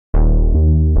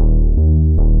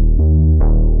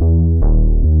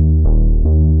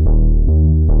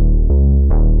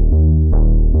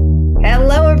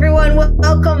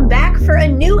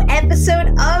episode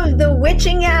of The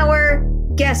Witching Hour.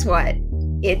 Guess what?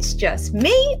 It's just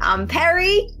me. I'm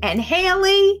Perry and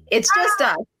Haley. It's just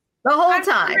us the whole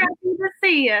time. I'm happy to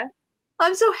see you.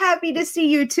 I'm so happy to see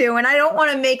you too. And I don't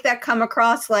want to make that come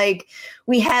across like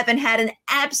we haven't had an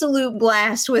absolute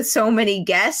blast with so many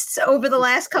guests over the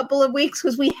last couple of weeks,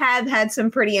 because we have had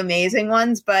some pretty amazing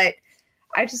ones. But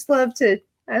I just love to,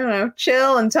 I don't know,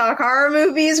 chill and talk horror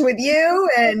movies with you.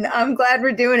 And I'm glad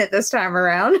we're doing it this time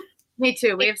around. Me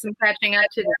too. We have some catching up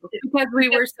to do because we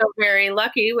were so very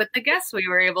lucky with the guests we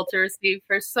were able to receive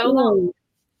for so long.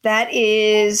 That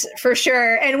is for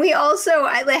sure. And we also,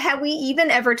 have we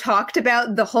even ever talked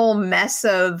about the whole mess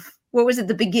of, what was it,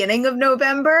 the beginning of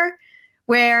November,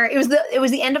 where it was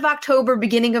the end of October,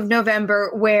 beginning of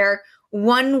November, where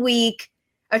 1 week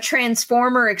a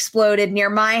transformer exploded near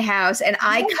my house and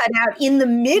I cut out in the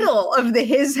middle of the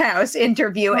his house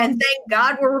interview. And thank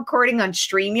God we're recording on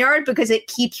StreamYard, because it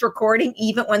keeps recording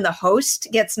even when the host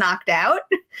gets knocked out.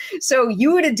 So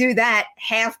you had to do that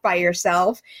half by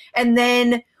yourself. And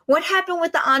then what happened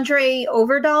with the Andre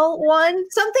Overdahl one?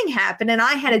 Something happened and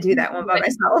I had to do that one by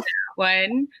myself.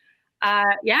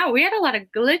 We had a lot of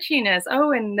glitchiness.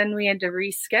 Oh, and then we had to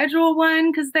reschedule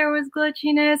one because there was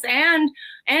glitchiness. And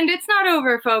it's not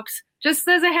over, folks. Just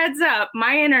as a heads up,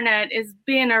 my internet is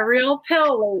being a real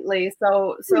pill lately.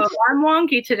 So if I'm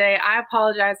wonky today, I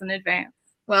apologize in advance.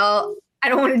 Well, I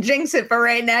don't want to jinx it, but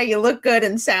right now you look good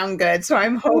and sound good. So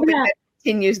I'm hoping that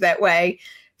continues that way.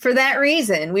 For that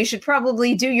reason, we should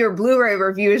probably do your Blu-ray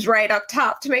reviews right up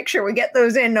top to make sure we get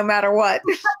those in no matter what.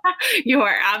 You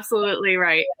are absolutely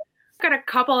right. Got a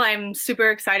couple I'm super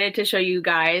excited to show you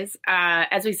guys.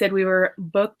 As we said, we were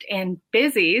booked and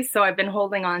busy, so I've been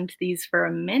holding on to these for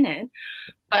a minute.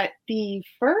 But the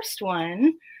first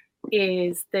one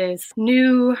is this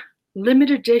new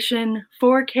limited edition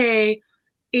 4K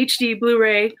HD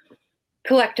Blu-ray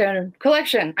collection.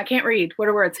 I can't read. What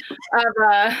are words?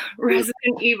 Of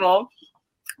Resident Evil,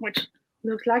 which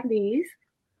looks like these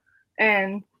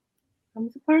and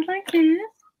comes apart like this.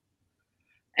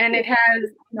 And it has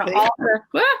all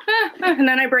the, and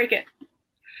then I break it.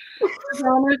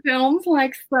 All the films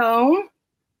like so.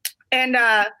 And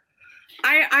I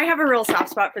have a real soft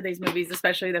spot for these movies,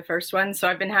 especially the first one. So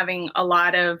I've been having a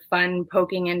lot of fun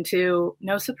poking into,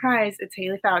 no surprise, it's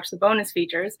Haley Fouch, the bonus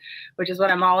features, which is what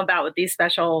I'm all about with these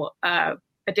special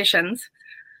editions.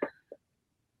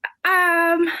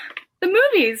 The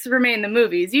movies remain the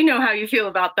movies. You know how you feel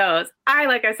about those.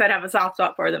 Like I said, have a soft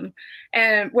spot for them.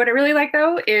 And what I really like,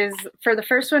 though, is for the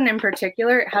first one in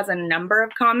particular, it has a number of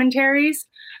commentaries.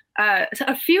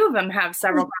 A few of them have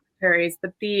several commentaries,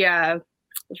 but the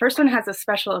first one has a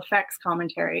special effects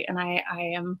commentary. And I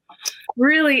am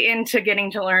really into getting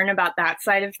to learn about that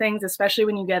side of things, especially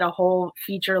when you get a whole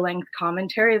feature-length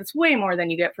commentary. That's way more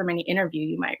than you get from any interview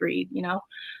you might read, you know?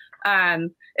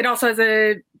 It also has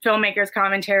a filmmaker's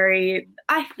commentary.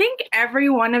 I think every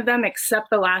one of them except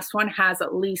the last one has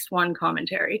at least one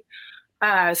commentary.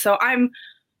 So I'm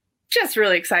just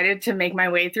really excited to make my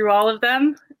way through all of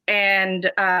them.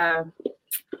 And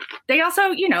they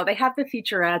also, they have the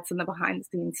featurettes and the behind the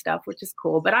scenes stuff, which is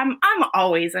cool. But I'm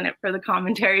always in it for the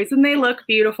commentaries, and they look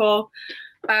beautiful.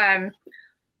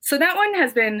 So that one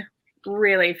has been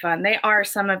really fun. They are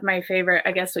some of my favorite,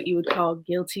 I guess what you would call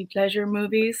guilty pleasure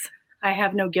movies. I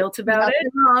have no guilt about it.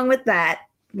 Nothing wrong with that.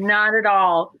 Not at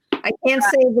all. I can't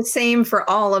say the same for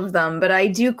all of them, but I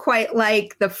do quite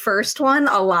like the first one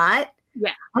a lot.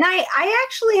 Yeah. And I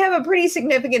actually have a pretty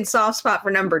significant soft spot for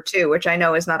number 2, which I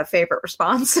know is not a favorite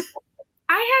response.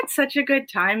 I had such a good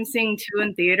time seeing 2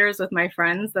 in theaters with my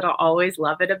friends that I'll always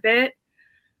love it a bit.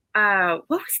 What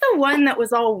was the one that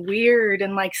was all weird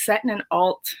and like set in an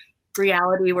alt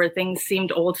reality where things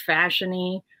seemed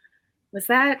old-fashioned-y? Was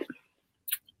that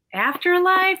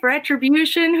Afterlife,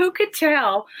 Retribution? Who could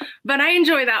tell? But I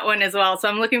enjoy that one as well, so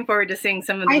I'm looking forward to seeing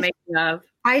some of the making of.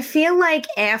 I feel like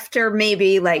after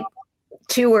maybe like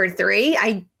 2 or 3,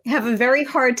 I have a very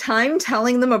hard time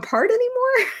telling them apart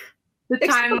anymore.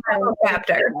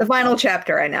 The final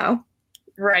chapter, I know.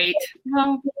 Right.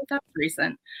 Well, that's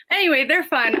recent. Anyway, they're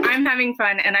fun. I'm having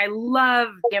fun, and I love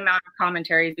the amount of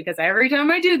commentaries, because every time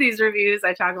I do these reviews,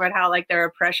 I talk about how like they're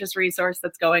a precious resource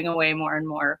that's going away more and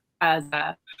more as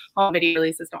home video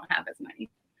releases don't have as many.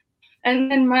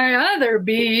 And then my other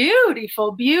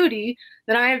beautiful beauty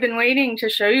that I have been waiting to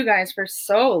show you guys for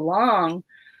so long.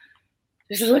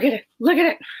 Just look at it. Look at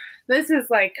it. This is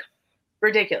like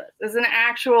ridiculous. This is an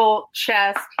actual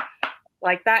chest.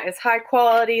 Like, that is high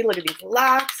quality. Look at these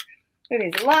locks. Look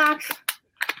at these locks.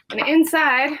 And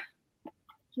inside,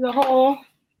 the whole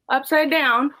upside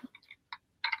down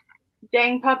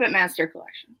dang Puppet Master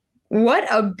collection. What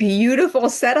a beautiful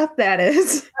setup that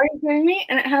is. Are you kidding me?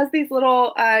 And it has these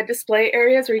little display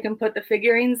areas where you can put the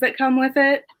figurines that come with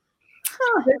it.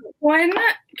 Huh. This one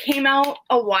came out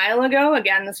a while ago.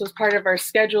 Again, this was part of our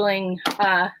scheduling.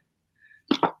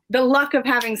 The luck of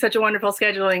having such a wonderful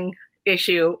scheduling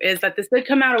issue is that this did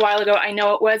come out a while ago. I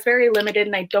know it was very limited,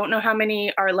 and I don't know how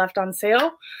many are left on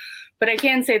sale, but I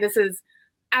can say this is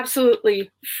absolutely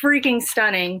freaking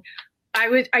stunning.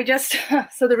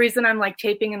 So the reason I'm like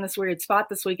taping in this weird spot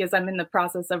this week is I'm in the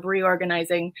process of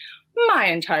reorganizing my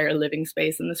entire living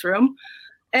space in this room.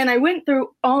 And I went through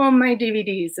all my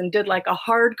DVDs and did like a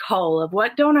hard cull of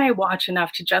what don't I watch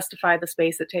enough to justify the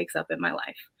space it takes up in my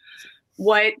life?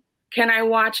 What can I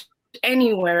watch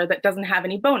anywhere that doesn't have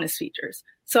any bonus features?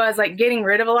 So I was like getting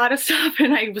rid of a lot of stuff,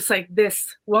 and I was like,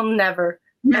 this will never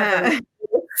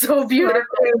so beautiful.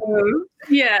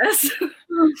 Yes. So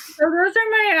those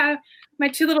are my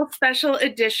two little special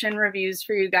edition reviews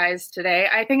for you guys today.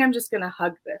 I think I'm just going to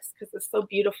hug this because it's so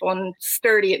beautiful and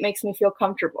sturdy. It makes me feel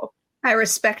comfortable. I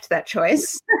respect that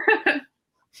choice.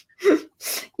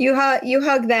 You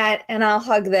hug that, and I'll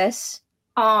hug this.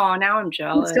 Oh, now I'm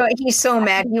jealous. He's so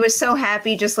mad. He was so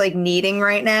happy, just like kneading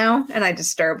right now, and I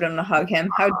disturbed him to hug him.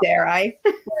 How dare I?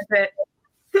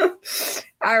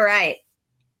 All right.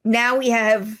 Now we've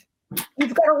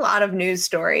got a lot of news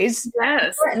stories.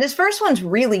 Yes. And this first one's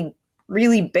really,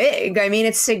 really big. I mean,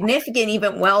 it's significant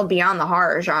even well beyond the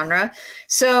horror genre.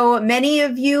 So many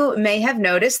of you may have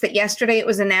noticed that yesterday it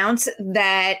was announced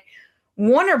that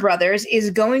Warner Brothers is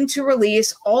going to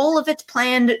release all of its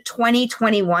planned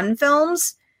 2021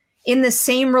 films in the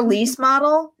same release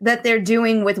model that they're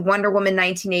doing with Wonder Woman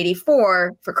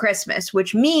 1984 for Christmas,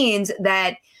 which means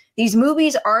that these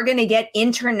movies are going to get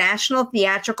international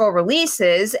theatrical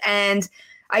releases and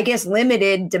I guess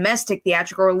limited domestic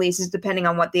theatrical releases depending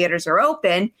on what theaters are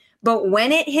open. But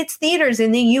when it hits theaters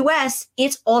in the US,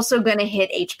 it's also going to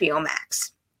hit HBO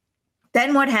Max.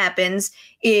 Then what happens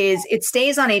is it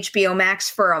stays on HBO Max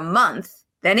for a month,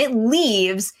 then it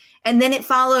leaves, and then it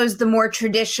follows the more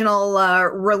traditional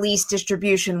release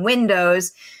distribution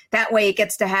windows. That way it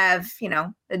gets to have,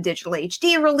 a digital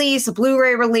HD release, a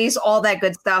Blu-ray release, all that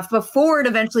good stuff before it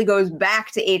eventually goes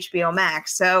back to HBO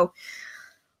Max. So,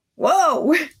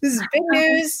 whoa, this is big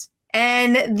news.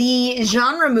 And the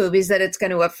genre movies that it's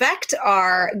going to affect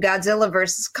are Godzilla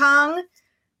vs. Kong,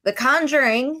 The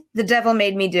Conjuring, The Devil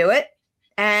Made Me Do It,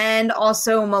 and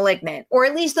also Malignant. Or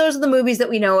at least those are the movies that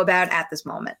we know about at this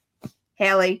moment.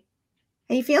 Haley,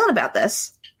 how you feeling about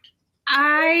this?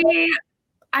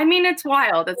 I mean, it's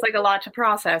wild. It's like a lot to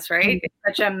process, right? It's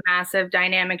such a massive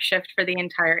dynamic shift for the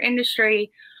entire industry.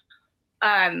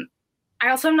 I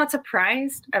also am not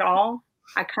surprised at all.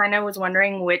 I kind of was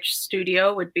wondering which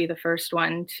studio would be the first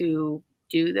one to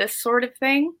do this sort of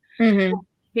thing. Mm-hmm.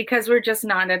 Because we're just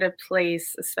not at a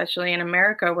place, especially in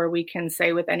America, where we can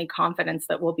say with any confidence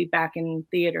that we'll be back in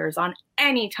theaters on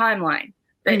any timeline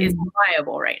that is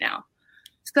viable right now.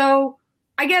 So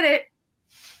I get it.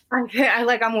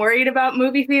 I'm worried about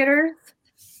movie theaters,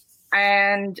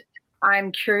 and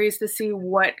I'm curious to see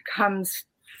what comes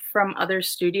from other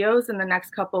studios in the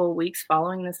next couple of weeks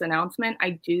following this announcement.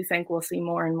 I do think we'll see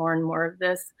more and more and more of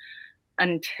this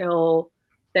until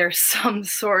there's some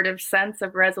sort of sense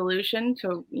of resolution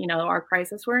to, our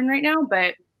crisis we're in right now.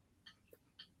 But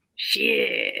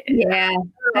shit. Yeah.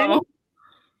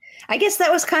 I guess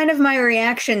that was kind of my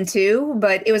reaction too,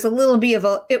 but it was a little bit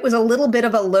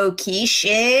of a low key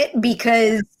shit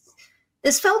because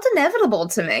this felt inevitable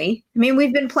to me. I mean,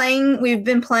 we've been playing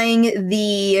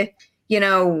the,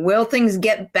 will things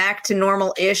get back to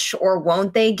normal-ish or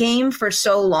won't they game for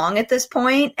so long at this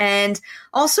point? And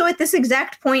also at this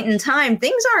exact point in time,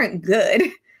 things aren't good.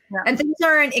 Yeah. And things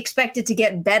aren't expected to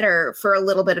get better for a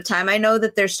little bit of time. I know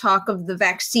that there's talk of the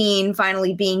vaccine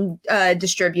finally being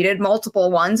distributed,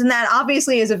 multiple ones, and that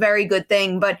obviously is a very good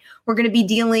thing, but we're going to be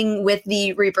dealing with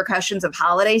the repercussions of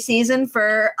holiday season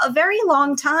for a very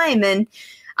long time. And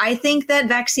I think that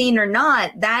vaccine or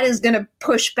not, that is going to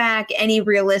push back any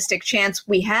realistic chance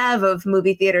we have of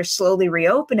movie theaters slowly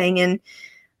reopening. And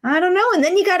I don't know. And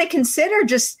then you got to consider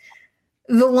just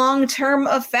the long-term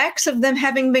effects of them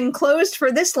having been closed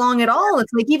for this long at all.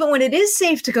 It's like, even when it is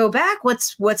safe to go back,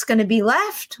 what's going to be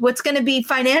left? What's going to be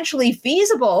financially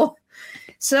feasible?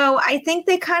 So I think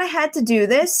they kind of had to do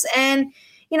this. And,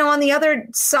 on the other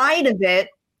side of it,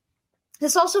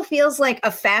 this also feels like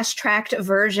a fast-tracked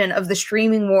version of the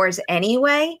streaming wars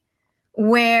anyway,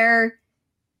 where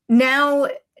now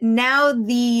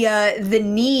the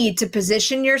need to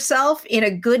position yourself in a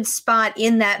good spot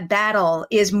in that battle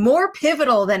is more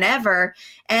pivotal than ever.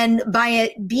 And by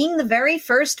it being the very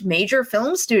first major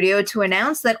film studio to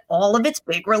announce that all of its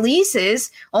big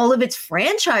releases, all of its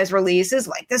franchise releases,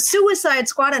 like the Suicide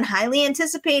Squad and highly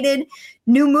anticipated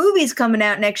new movies coming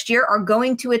out next year, are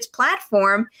going to its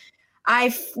platform,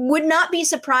 I would not be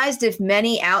surprised if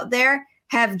many out there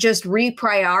have just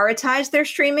reprioritized their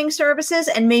streaming services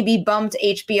and maybe bumped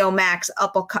HBO Max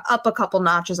up a couple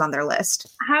notches on their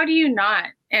list. How do you not?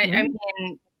 And I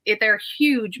mean, they're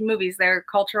huge movies. They're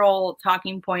cultural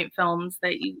talking point films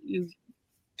that you,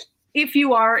 if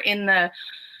you are in the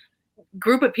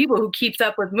group of people who keeps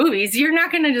up with movies, you're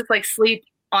not going to just like sleep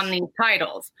on these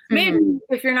titles. Maybe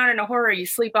if you're not in a horror, you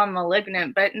sleep on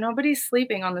Malignant, but nobody's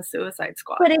sleeping on the Suicide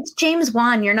Squad. But it's James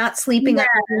Wan. You're not sleeping on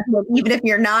it, even if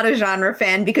you're not a genre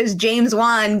fan, because James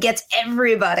Wan gets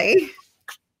everybody.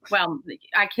 Well,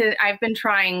 I've been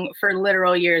trying for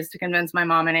literal years to convince my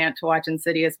mom and aunt to watch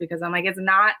Insidious because I'm like, it's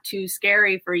not too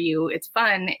scary for you. It's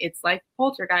fun. It's like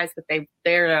Poltergeist, but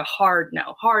they're a hard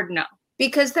no.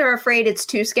 Because they're afraid it's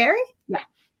too scary? Yeah.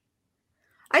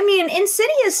 I mean,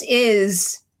 Insidious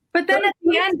is... But then at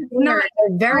the end, it's not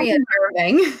very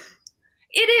unnerving.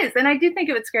 It is, and I do think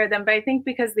it would scare them, but I think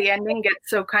because the ending gets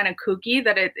so kind of kooky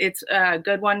that it's a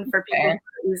good one for people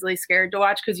who are easily scared to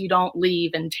watch because you don't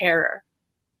leave in terror.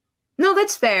 No,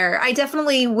 that's fair. I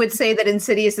definitely would say that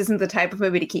Insidious isn't the type of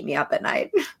movie to keep me up at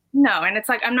night. No, and it's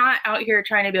like, I'm not out here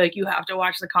trying to be like, you have to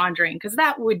watch The Conjuring, because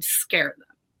that would scare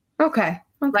them. Okay.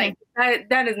 Like,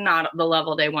 that is not the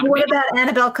level they want to be. What about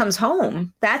Annabelle Comes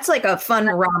Home? That's like a fun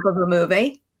romp of a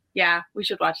movie. Yeah, we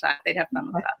should watch that. They'd have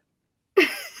fun with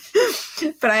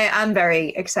that. But I'm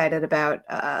very excited about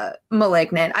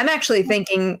Malignant. I'm actually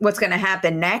thinking what's going to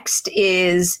happen next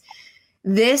is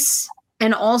this,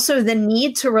 and also the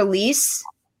need to release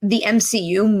the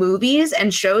MCU movies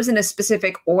and shows in a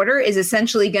specific order is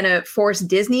essentially going to force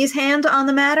Disney's hand on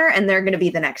the matter, and they're going to be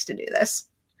the next to do this.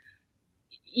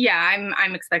 Yeah,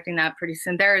 I'm expecting that pretty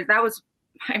soon. That was,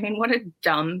 I mean, what a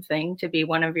dumb thing to be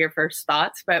one of your first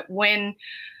thoughts. But when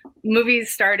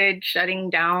movies started shutting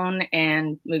down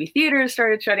and movie theaters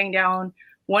started shutting down,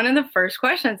 one of the first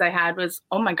questions I had was,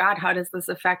 oh my God, how does this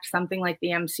affect something like the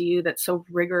MCU that's so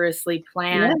rigorously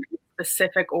planned in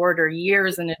specific order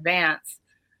years in advance?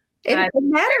 It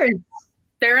matters.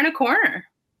 They're in a corner.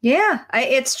 Yeah,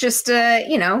 it's just,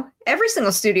 every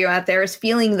single studio out there is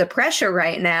feeling the pressure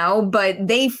right now, but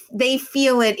they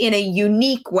feel it in a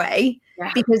unique way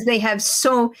because they have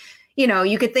so,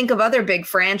 you could think of other big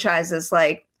franchises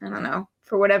like, I don't know,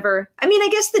 for whatever. I mean, I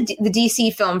guess the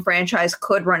DC film franchise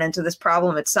could run into this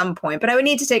problem at some point, but I would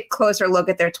need to take a closer look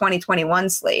at their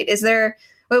 2021 slate.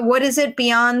 What is it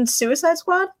beyond Suicide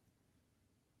Squad?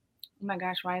 Oh my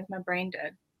gosh, why is my brain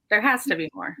dead? There has to be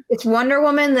more. It's Wonder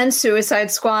Woman, then Suicide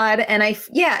Squad, and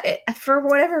for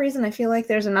whatever reason, I feel like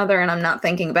there's another, and I'm not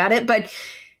thinking about it. But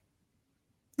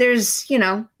there's,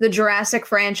 the Jurassic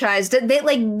franchise.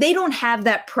 They don't have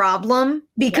that problem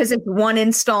because it's one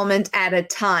installment at a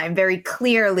time, very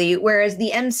clearly. Whereas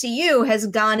the MCU has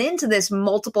gone into this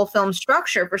multiple film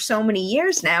structure for so many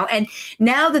years now, and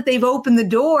now that they've opened the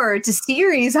door to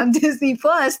series on Disney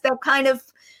Plus, that kind of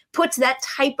puts that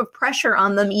type of pressure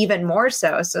on them even more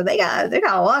so. So they got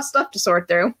a lot of stuff to sort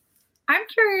through. I'm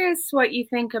curious what you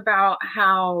think about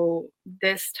how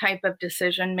this type of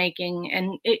decision making,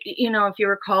 and if you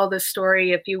recall the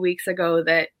story a few weeks ago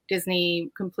that Disney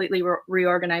completely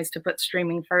reorganized to put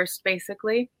streaming first,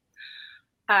 basically.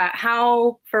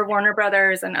 How for Warner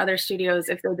Brothers and other studios,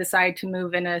 if they decide to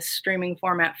move in a streaming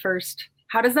format first,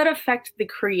 how does that affect the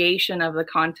creation of the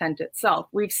content itself?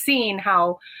 We've seen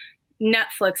how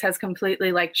Netflix has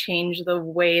completely changed the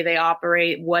way they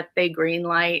operate, what they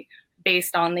greenlight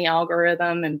based on the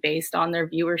algorithm and based on their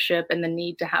viewership and the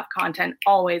need to have content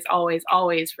always, always,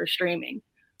 always for streaming.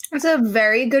 That's a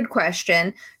very good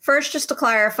question. First, just to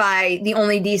clarify, the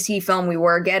only DC film we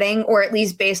were getting, or at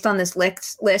least based on this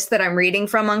list that I'm reading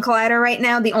from on Collider right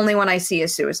now, the only one I see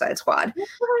is Suicide Squad.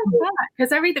 Because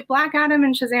the Black Adam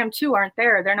and Shazam 2 aren't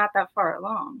there. They're not that far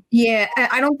along. Yeah,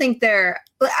 I don't think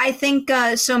I think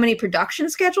so many production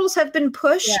schedules have been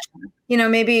pushed. Yeah.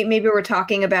 Maybe we're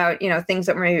talking about, things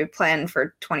that were maybe planned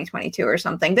for 2022 or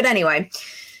something. But anyway,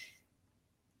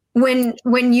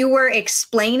 when you were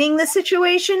explaining the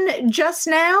situation just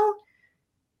now,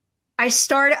 I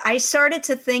started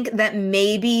to think that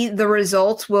maybe the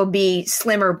results will be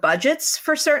slimmer budgets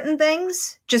for certain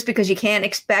things, just because you can't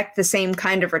expect the same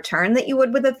kind of return that you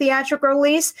would with a theatrical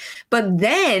release. But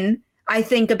then I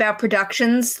think about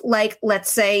productions like,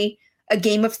 let's say, a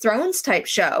Game of Thrones type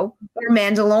show or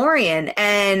Mandalorian.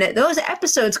 And those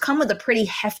episodes come with a pretty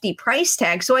hefty price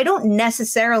tag. So I don't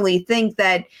necessarily think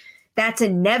that that's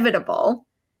inevitable.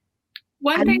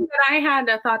 One thing that I had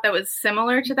a thought that was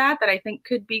similar to that I think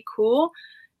could be cool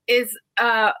is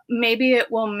maybe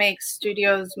it will make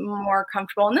studios more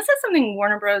comfortable. And this is something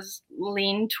Warner Bros.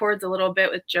 Leaned towards a little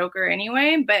bit with Joker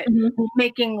anyway, but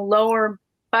making lower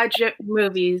budget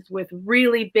movies with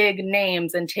really big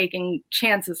names and taking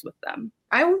chances with them.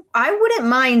 I wouldn't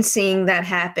mind seeing that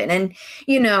happen. And,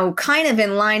 you know, kind of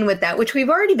in line with that, which we've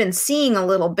already been seeing a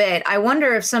little bit, I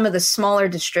wonder if some of the smaller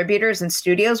distributors and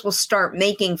studios will start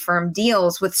making firm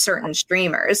deals with certain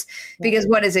streamers. Because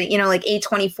what is it? You know, like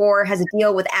A24 has a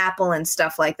deal with Apple and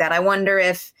stuff like that. I wonder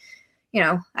if, you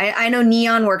know, I know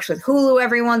Neon works with Hulu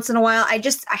every once in a while. I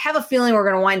have a feeling we're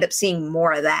going to wind up seeing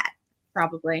more of that.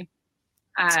 Probably.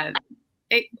 And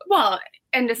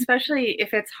especially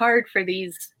if it's hard for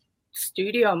these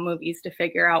studio movies to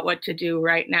figure out what to do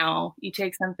right now. You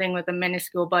take something with a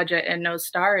minuscule budget and no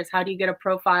stars. How do you get a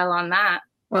profile on that?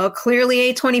 Well,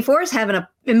 clearly A24 is having an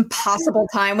impossible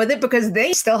time with it because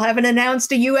they still haven't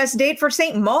announced a U.S. date for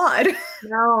Saint Maud.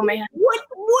 No, man.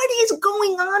 What is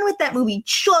going on with that movie?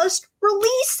 Just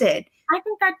release it. I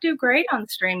think that'd do great on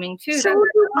streaming too. So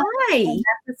do I. A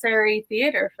necessary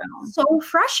theater film. So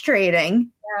frustrating.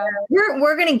 Yeah.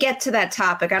 We're going to get to that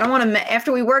topic. I don't want to,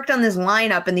 after we worked on this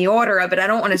lineup and the order of it, I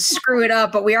don't want to screw it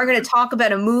up, but we are going to talk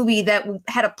about a movie that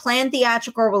had a planned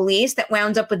theatrical release that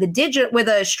wound up with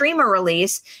a streamer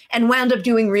release and wound up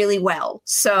doing really well.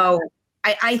 So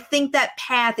I think that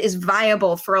path is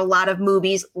viable for a lot of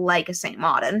movies like a Saint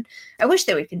Maud. I wish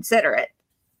they would consider it.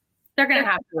 They're going to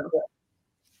have to.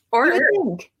 Or do they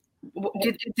want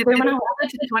to hold it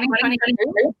to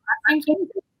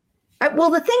 2022?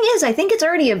 Well, the thing is, I think it's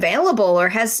already available or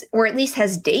at least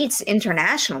has dates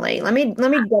internationally. Let me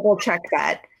double check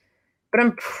that. But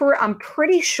I'm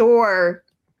pretty sure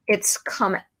it's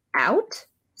come out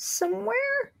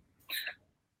somewhere.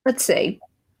 Let's see.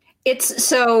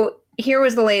 Here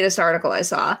was the latest article I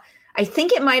saw. I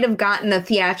think it might have gotten a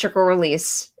theatrical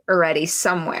release already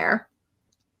somewhere.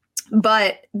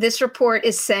 But this report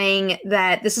is saying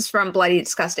that, this is from Bloody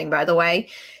Disgusting, by the way,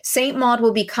 Saint Maud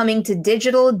will be coming to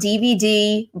digital,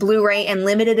 DVD, Blu-ray, and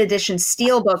limited edition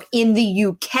steelbook in the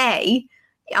UK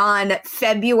on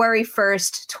February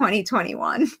 1st,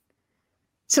 2021.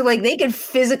 So, like, they could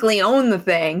physically own the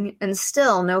thing, and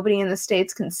still nobody in the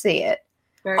States can see it.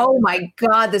 Oh my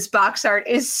God, this box art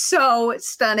is so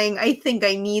stunning. I think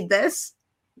I need this.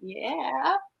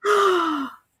 Yeah.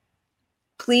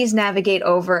 Please navigate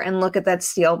over and look at that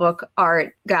steelbook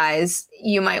art, guys.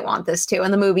 You might want this too.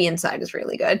 And the movie inside is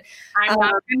really good. I'm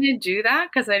not going to do that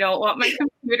because I don't want my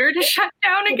computer to shut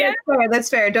down again. That's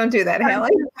fair. Don't do that,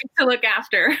 Haley. To look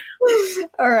after.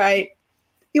 All right.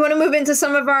 You want to move into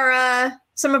some of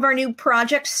our new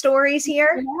project stories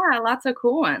here? Yeah, lots of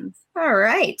cool ones. All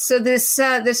right. So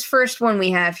this first one we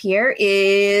have here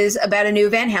is about a new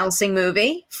Van Helsing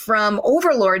movie from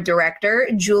Overlord director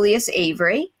Julius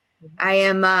Avery.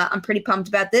 I'm pretty pumped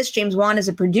about this. James Wan is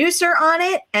a producer on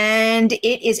it, and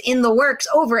it is in the works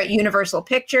over at Universal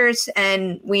Pictures.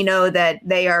 And we know that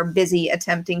they are busy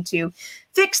attempting to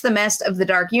fix the mess of the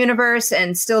Dark Universe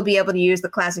and still be able to use the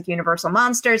classic Universal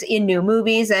monsters in new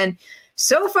movies. And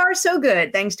so far, so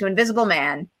good, thanks to Invisible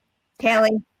Man.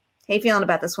 Haley, how you feeling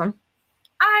about this one?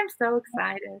 I'm so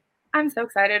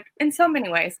excited in so many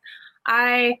ways.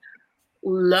 I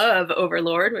love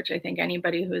Overlord, which I think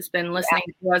anybody who's been listening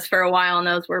to us for a while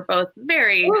knows we're both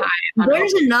very high.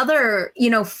 There's another,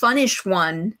 funnish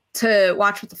one to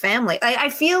watch with the family.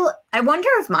 I wonder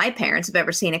if my parents have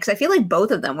ever seen it, because I feel like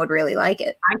both of them would really like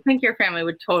it. I think your family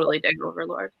would totally dig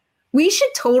Overlord. We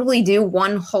should totally do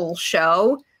one whole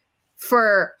show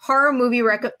for horror movie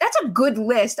That's a good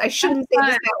list. I shouldn't say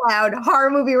this out loud. Horror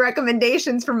movie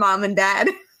recommendations for mom and dad.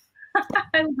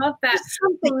 I love that. There's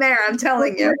something there, I'm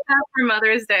telling you. For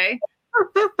Mother's Day.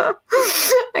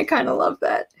 I kind of love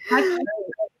that.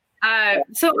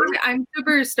 So I'm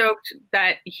super stoked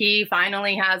that he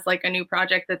finally has like a new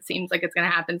project that seems like it's going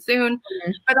to happen soon.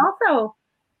 Mm-hmm. But also,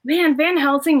 man, Van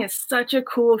Helsing is such a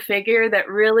cool figure that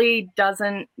really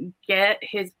doesn't get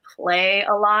his play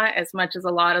a lot as much as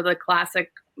a lot of the classic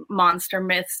monster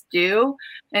myths do.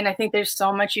 And I think there's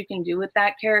so much you can do with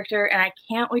that character. And I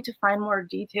can't wait to find more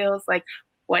details. Like,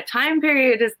 what time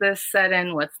period is this set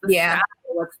in? What's the style?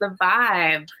 What's the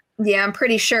vibe? Yeah, I'm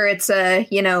pretty sure it's a,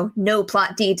 no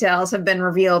plot details have been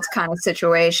revealed kind of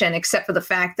situation, except for the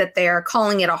fact that they are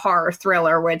calling it a horror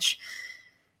thriller, which,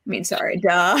 sorry,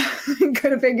 duh.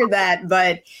 Could have figured that.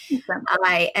 But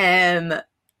I am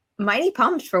mighty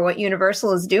pumped for what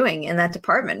Universal is doing in that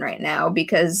department right now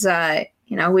because,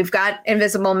 we've got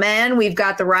Invisible Man, we've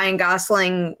got the Ryan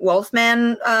Gosling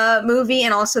Wolfman movie,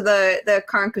 and also the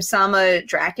Karan Kusama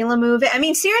Dracula movie. I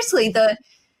mean, seriously, the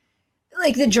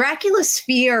Dracula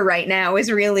sphere right now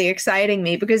is really exciting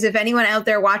me because if anyone out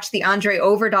there watched the Andre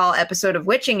Overdahl episode of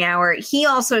Witching Hour, he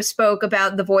also spoke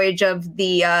about the voyage of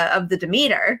the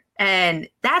Demeter, and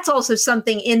that's also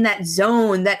something in that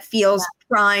zone that feels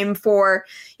prime for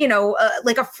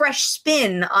like a fresh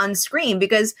spin on screen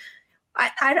because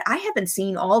I haven't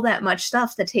seen all that much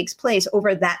stuff that takes place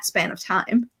over that span of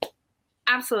time.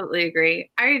 Absolutely agree.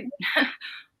 I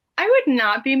would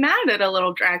not be mad at a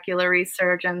little Dracula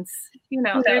resurgence.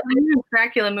 There's a new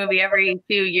Dracula movie every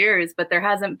few years, but there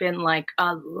hasn't been like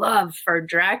a love for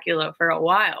Dracula for a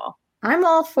while. I'm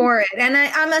all for it. And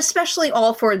I'm especially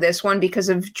all for this one because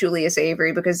of Julius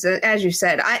Avery, because as you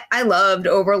said, I loved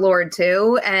Overlord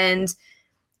too. And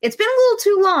it's been a little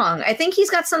too long. I think he's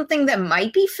got something that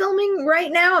might be filming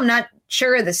right now. I'm not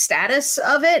sure of the status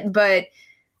of it, but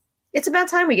it's about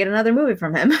time we get another movie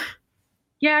from him.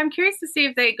 Yeah, I'm curious to see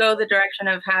if they go the direction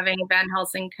of having Van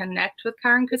Helsing connect with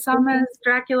Karan Kusama's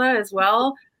Dracula as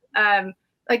well.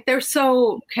 They're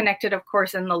so connected, of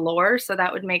course, in the lore, so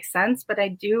that would make sense. But I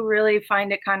do really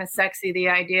find it kind of sexy, the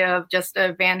idea of just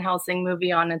a Van Helsing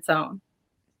movie on its own.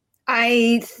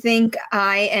 I think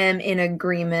I am in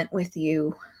agreement with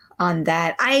you on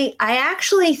that. I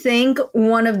actually think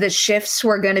one of the shifts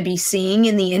we're going to be seeing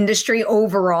in the industry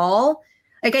overall,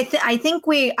 I don't think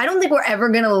we're ever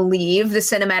going to leave the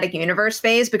cinematic universe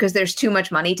phase because there's too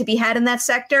much money to be had in that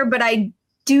sector. But I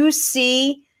do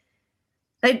see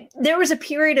there was a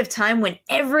period of time when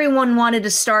everyone wanted to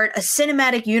start a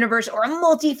cinematic universe or a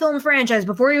multi-film franchise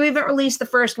before you even release the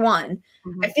first one.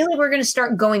 Mm-hmm. I feel like we're going to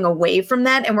start going away from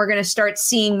that, and we're going to start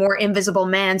seeing more Invisible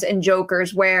Mans and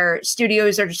Jokers where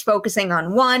studios are just focusing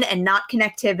on one and not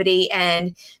connectivity,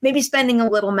 and maybe spending a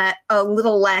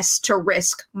little less to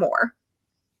risk more.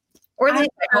 Or at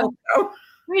least I hope so.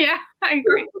 Yeah, I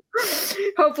agree.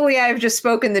 Hopefully I've just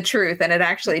spoken the truth and it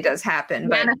actually does happen.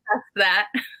 Manifest that.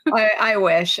 I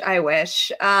wish.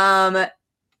 The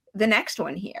next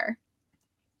one here.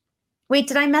 Wait,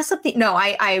 did I mess up No,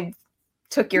 I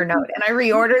took your note and I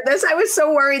reordered this. I was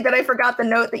so worried that I forgot the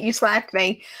note that you slapped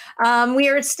me. We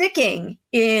are sticking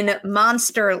in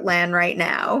Monsterland right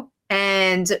now.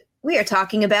 And we are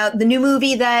talking about the new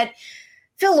movie that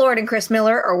Phil Lord and Chris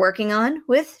Miller are working on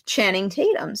with Channing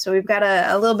Tatum. So we've got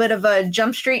a little bit of a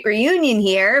Jump Street reunion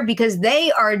here because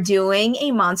they are doing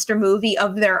a monster movie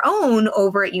of their own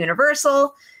over at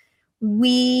Universal.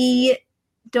 We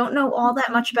don't know all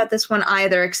that much about this one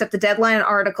either, except the Deadline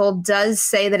article does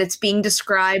say that it's being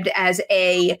described as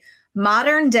a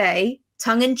modern day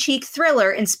tongue-in-cheek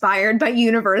thriller inspired by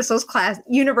Universal's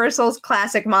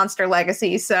classic monster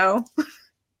legacy. So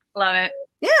love it.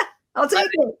 Yeah, I'll take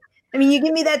it. I mean, you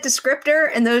give me that descriptor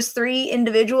and those three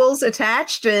individuals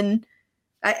attached, and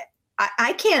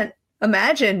I can't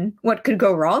imagine what could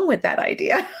go wrong with that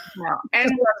idea. No. And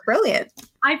that's brilliant.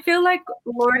 I feel like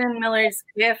Lord and Miller's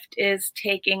gift is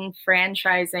taking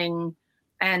franchising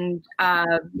and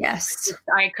yes,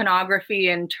 iconography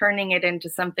and turning it into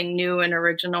something new and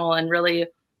original and really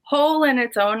whole in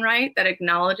its own right that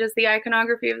acknowledges the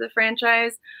iconography of the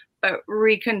franchise, but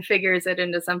reconfigures it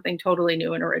into something totally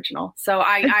new and original. So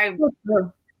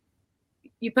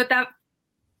you put that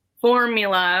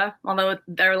formula, although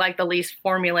they're like the least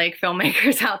formulaic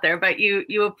filmmakers out there, but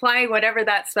you apply whatever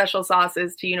that special sauce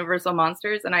is to Universal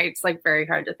Monsters, and it's like very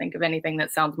hard to think of anything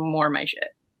that sounds more my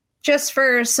shit. Just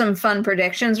for some fun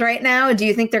predictions right now, do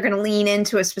you think they're going to lean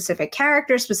into a specific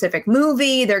character, specific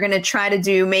movie? They're going to try to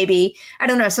do maybe, I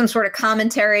don't know, some sort of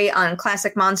commentary on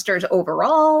classic monsters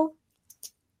overall?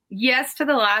 Yes to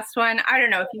the last one. I don't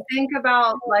know. If you think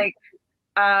about like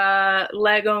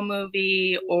Lego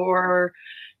Movie or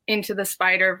Into the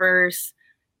Spider-Verse,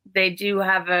 they do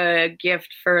have a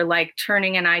gift for like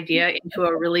turning an idea into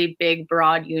a really big,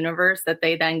 broad universe that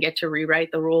they then get to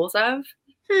rewrite the rules of.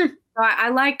 So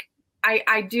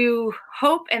I do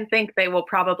hope and think they will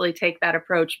probably take that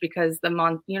approach because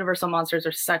the Universal Monsters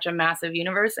are such a massive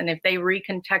universe. And if they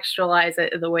recontextualize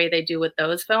it the way they do with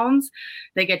those films,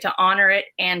 they get to honor it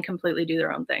and completely do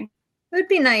their own thing. It would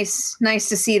be nice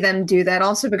to see them do that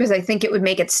also, because I think it would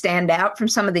make it stand out from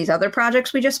some of these other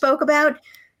projects we just spoke about.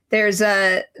 There's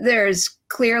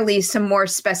clearly some more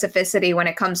specificity when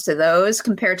it comes to those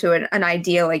compared to an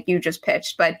idea like you just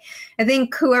pitched. But I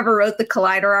think whoever wrote the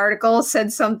Collider article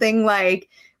said something like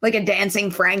a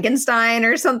dancing Frankenstein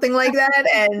or something like that.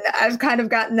 And I've kind of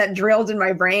gotten that drilled in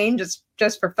my brain just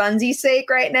for funsies' sake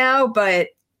right now. But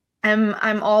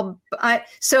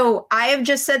So I have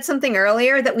just said something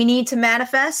earlier that we need to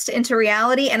manifest into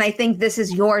reality, and I think this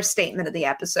is your statement of the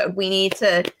episode. We need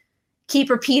to keep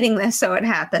repeating this so it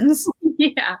happens.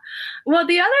 Yeah. Well,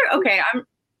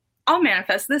 I'll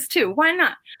manifest this too. Why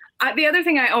not? The other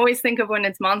thing I always think of when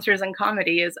it's monsters and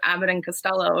comedy is Abbott and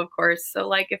Costello, of course. So,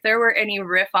 like, if there were any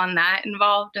riff on that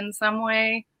involved in some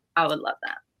way, I would love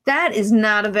that. That is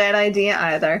not a bad idea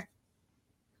either.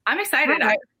 I'm excited.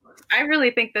 I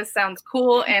really think this sounds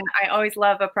cool, and I always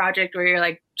love a project where you're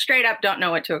like straight up don't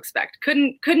know what to expect.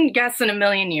 Couldn't guess in a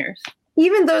million years.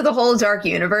 Even though the whole Dark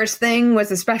Universe thing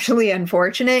was especially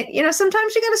unfortunate,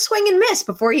 sometimes you got to swing and miss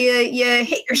before you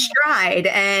hit your stride.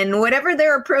 And whatever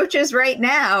their approach is right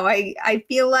now, I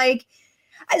feel like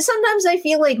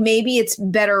maybe it's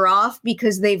better off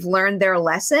because they've learned their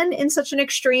lesson in such an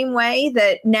extreme way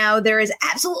that now there is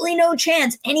absolutely no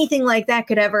chance anything like that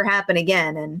could ever happen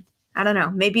again. And I don't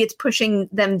know, maybe it's pushing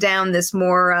them down this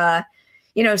more,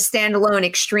 standalone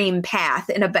extreme path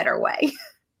in a better way.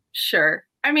 Sure.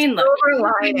 I mean, look,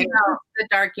 the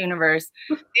Dark Universe.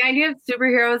 The idea of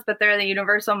superheroes, but they're the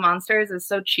universal monsters is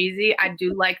so cheesy. I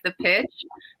do like the pitch.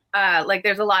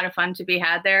 There's a lot of fun to be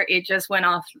had there. It just went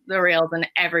off the rails in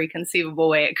every conceivable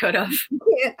way it could have.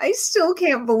 Yeah, I still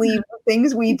can't believe the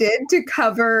things we did to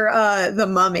cover The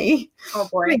Mummy. Oh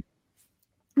boy.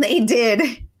 They did.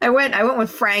 I went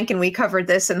with Frank and we covered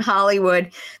this in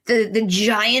Hollywood. The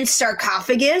giant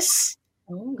sarcophagus,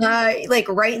 right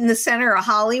in the center of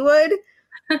Hollywood.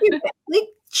 Like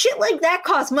shit like that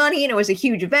cost money, and it was a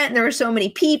huge event, and there were so many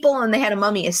people, and they had a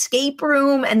mummy escape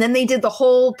room, and then they did the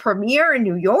whole premiere in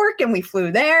New York, and we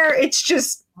flew there. It's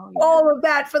just all of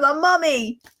that for The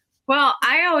Mummy. Well,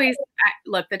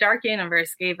 look, the Dark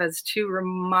Universe gave us two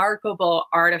remarkable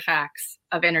artifacts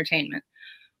of entertainment.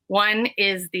 One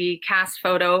is the cast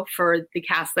photo for the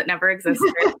cast that never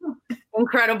existed.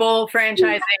 Incredible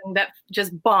franchising that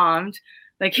just bombed.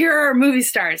 Like, here are movie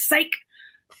stars. Psych.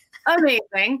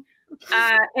 Amazing.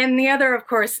 And the other, of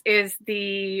course, is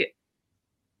the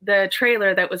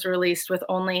trailer that was released with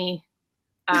only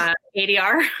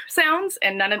ADR sounds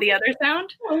and none of the other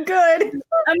sound. Oh, good.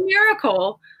 A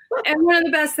miracle. And one of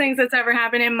the best things that's ever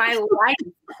happened in my life.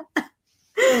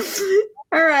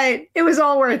 All right. It was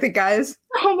all worth it, guys.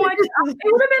 So much. It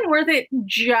would have been worth it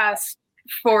just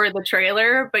for the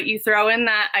trailer, but you throw in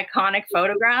that iconic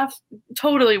photograph,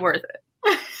 totally worth it.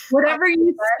 Whatever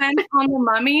you spent on The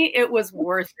Mummy, it was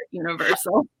worth it,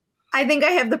 Universal. I think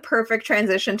I have the perfect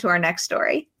transition to our next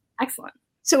story. Excellent.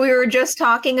 So we were just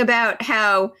talking about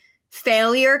how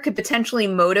failure could potentially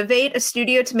motivate a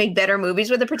studio to make better movies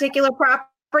with a particular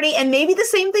property. And maybe the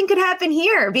same thing could happen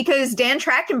here because Dan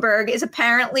Trachtenberg is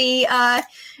apparently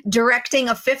directing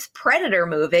a fifth Predator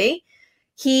movie.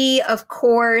 He, of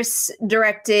course,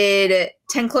 directed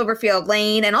 10 Cloverfield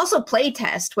Lane and also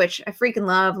Playtest, which I freaking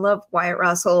love Wyatt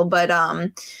Russell. But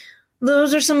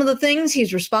those are some of the things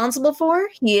he's responsible for.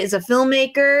 He is a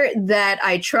filmmaker that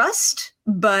I trust,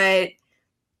 but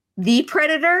The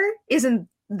Predator isn't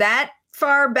that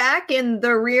far back in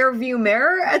the rear view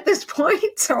mirror at this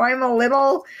point. So I'm a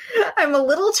little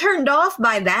turned off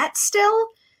by that still.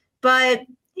 But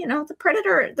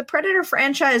the Predator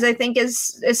franchise, I think,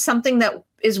 is something that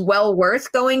is well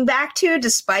worth going back to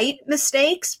despite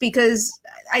mistakes, because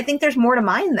I think there's more to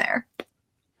mine there.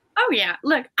 Oh, yeah.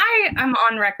 Look, I'm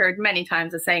on record many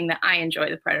times as saying that I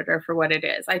enjoy The Predator for what it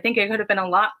is. I think it could have been a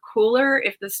lot cooler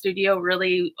if the studio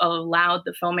really allowed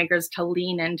the filmmakers to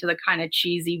lean into the kind of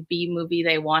cheesy B movie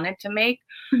they wanted to make.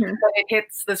 Mm-hmm. But it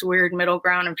hits this weird middle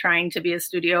ground of trying to be a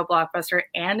studio blockbuster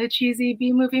and a cheesy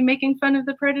B movie making fun of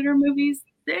the Predator movies.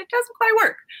 It doesn't quite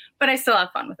work, but I still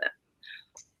have fun with it.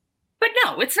 But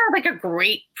no, it's not like a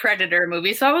great Predator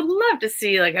movie. So I would love to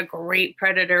see like a great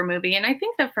Predator movie. And I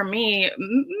think that for me,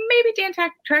 maybe Dan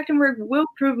Trachtenberg will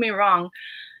prove me wrong.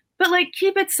 But like,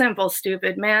 keep it simple,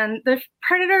 stupid, man. The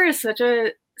Predator is such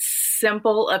a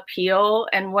simple appeal.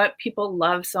 And what people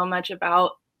love so much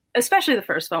about, especially the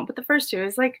first film, but the first two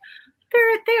is like,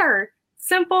 they are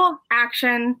simple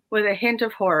action with a hint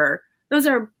of horror. Those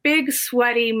are big,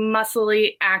 sweaty,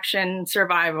 muscly action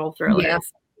survival thrillers. Yeah.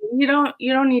 You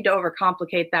don't need to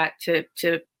overcomplicate that to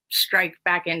strike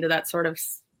back into that sort of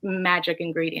magic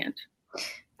ingredient.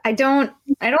 I don't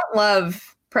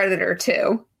love Predator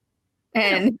 2,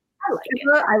 and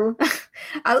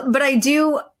but I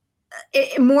do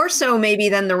more so maybe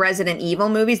than the Resident Evil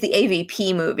movies. The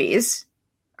AVP movies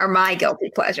are my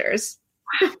guilty pleasures.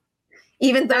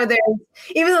 Even though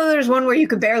there's one where you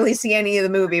could barely see any of the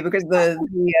movie because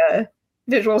the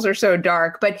visuals are so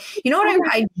dark. But you know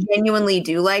what I genuinely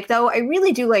do like, though? I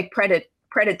really do like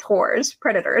Predators.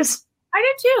 I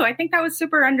do too. I think that was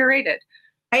super underrated.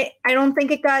 I don't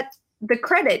think it got the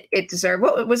credit it deserved.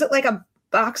 What was it, like a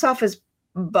box office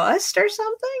bust or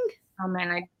something? Oh man,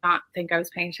 I don't think I was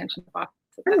paying attention to the box.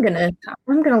 I'm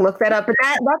gonna look that up. But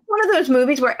that's one of those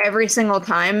movies where every single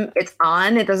time it's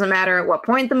on, it doesn't matter at what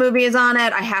point the movie is on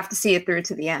it, I have to see it through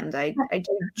to the end. I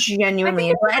do genuinely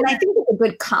enjoy it. And I think it's a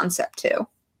good concept too.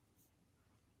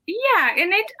 Yeah,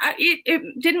 and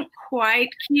it didn't quite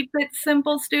keep it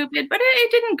simple, stupid, but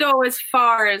it didn't go as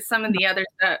far as some of the others,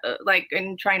 like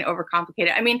in trying to overcomplicate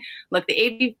it. I mean, look,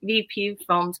 the AVP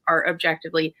films are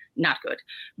objectively not good,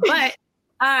 but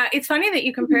it's funny that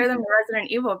you compare them to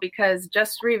Resident Evil, because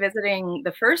just revisiting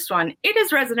the first one, it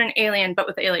is Resident Alien, but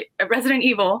with Resident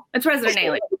Evil. It's Resident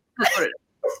Alien. That's what it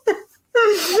is.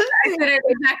 I said it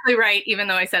exactly right, even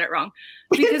though I said it wrong.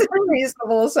 Because it's a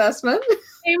reasonable assessment.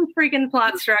 Same freaking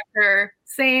plot structure,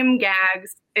 same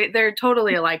gags. They're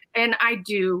totally alike. And I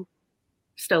do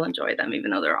still enjoy them, even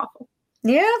though they're awful.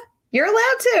 Yeah, you're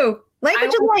allowed to. Like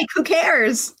what you like. Who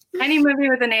cares? Any movie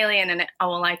with an alien in it, I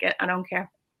will like it. I don't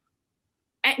care.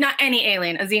 Not any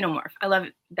alien, a xenomorph. I love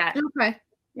that. Okay.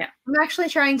 Yeah. I'm actually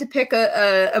trying to pick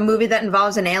a movie that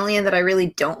involves an alien that I really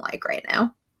don't like right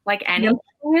now. Like any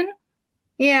alien?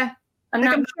 Yeah. I'm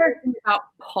not sure about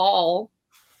Paul.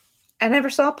 I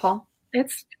never saw Paul.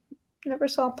 Never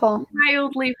saw Paul.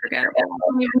 Wildly forgettable.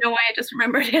 I don't even know why I just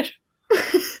remembered it.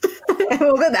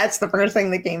 Well, then that's the first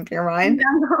thing that came to your mind.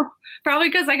 No. Probably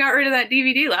because I got rid of that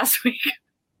DVD last week.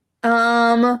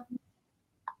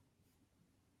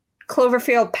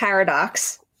 Cloverfield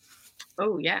Paradox.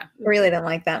 Oh, yeah. I really didn't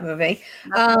like that movie.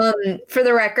 For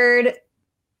the record,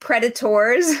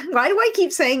 Predators. Why do I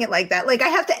keep saying it like that? Like I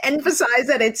have to emphasize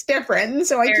that it's different.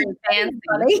 So I keep saying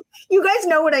funny. You guys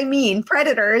know what I mean.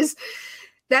 Predators.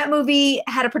 That movie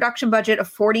had a production budget of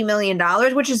 $40 million,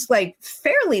 which is like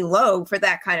fairly low for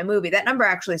that kind of movie. That number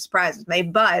actually surprises me,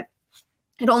 but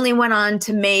it only went on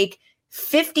to make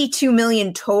 52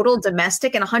 million total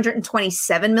domestic and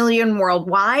 127 million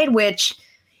worldwide, which,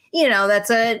 you know, it's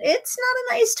not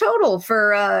a nice total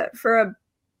for a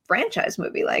franchise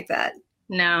movie like that.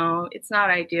 No, it's not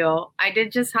ideal. I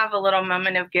did just have a little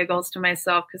moment of giggles to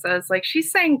myself because I was like, she's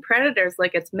saying Predators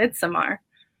like it's Midsommar.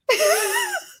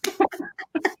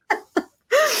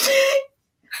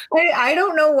 I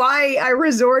don't know why I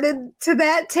resorted to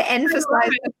that to emphasize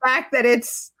the fact that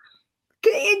it's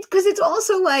because it's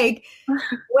also like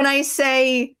when I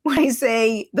say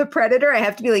the Predator, I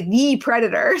have to be like the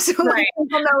Predator, so right.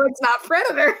 People know it's not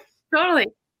Predator. Totally.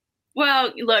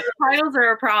 Well, look, titles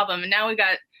are a problem, and now we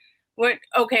got.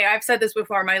 Okay, I've said this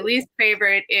before. My least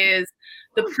favorite is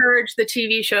The Purge, the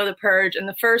TV show The Purge, and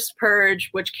the first Purge,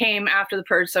 which came after The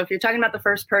Purge. So if you're talking about the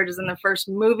first Purge is in the first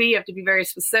movie, you have to be very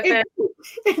specific.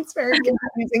 It's very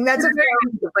confusing. That's a very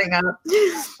good to bring up.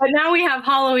 But now we have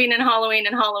Halloween and Halloween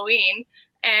and Halloween,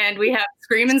 and we have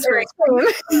Scream and Scream.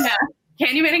 Yeah,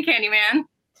 Candyman and Candyman.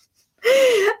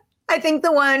 I think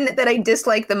the one that I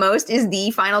dislike the most is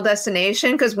The Final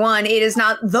Destination, because one, it is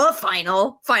not the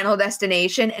final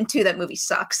destination, and two, that movie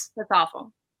sucks. That's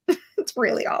awful. It's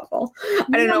really awful.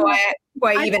 I don't know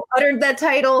why I even uttered that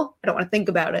title. I don't want to think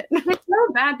about it. It's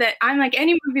so bad that I'm like,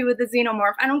 any movie with a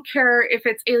xenomorph, I don't care if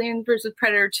it's Alien versus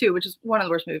Predator 2, which is one of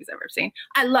the worst movies I've ever seen.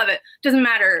 I love it. Doesn't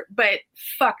matter, but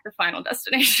fuck The Final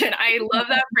Destination. I love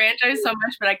that franchise so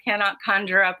much, but I cannot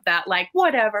conjure up that, like,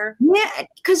 whatever. Yeah,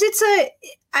 because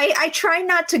I try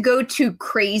not to go too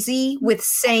crazy with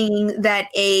saying that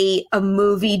a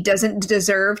movie doesn't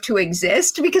deserve to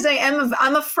exist, because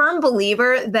I'm a firm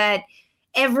believer that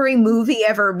every movie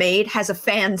ever made has a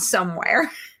fan somewhere.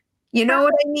 You know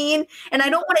what I mean? And I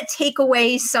don't want to take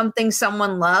away something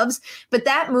someone loves, but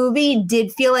that movie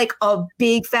did feel like a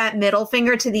big fat middle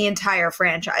finger to the entire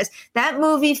franchise. That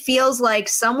movie feels like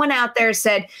someone out there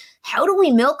said, how do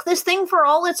we milk this thing for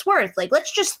all it's worth? Like,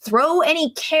 let's just throw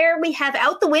any care we have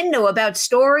out the window about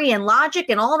story and logic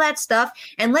and all that stuff,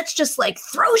 and let's just like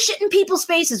throw shit in people's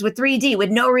faces with 3D with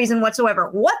no reason whatsoever.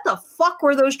 What the fuck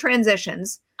were those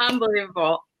transitions?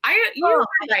 Unbelievable. You're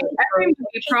right. Every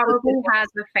movie probably has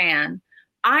a fan.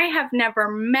 I have never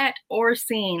met or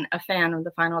seen a fan of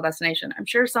The Final Destination. I'm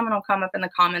sure someone will come up in the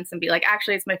comments and be like,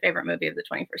 actually, it's my favorite movie of the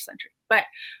 21st century. But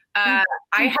I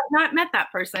have not met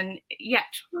that person yet.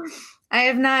 I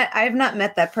have not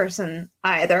met that person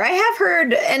either. I have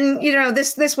heard, and you know,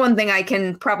 this one thing I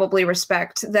can probably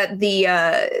respect, that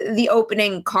the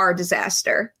opening car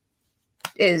disaster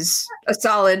is a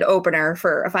solid opener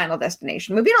for a Final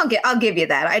Destination movie. I'll give you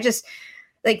that. I just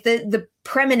like the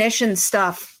premonition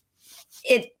stuff.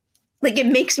 It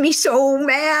makes me so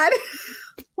mad.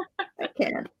 I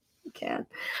can't.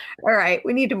 All right,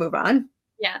 we need to move on.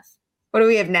 Yes. What do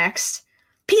we have next?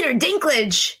 Peter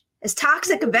Dinklage as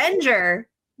Toxic Avenger.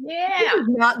 Yeah.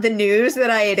 Not the news that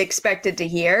I had expected to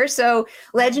hear. So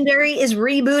Legendary is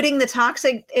rebooting the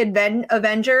Toxic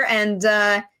Avenger, and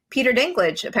Peter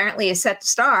Dinklage apparently is set to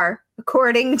star,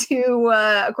 according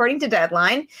to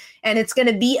Deadline, and it's going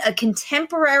to be a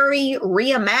contemporary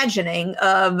reimagining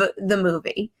of the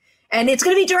movie, and it's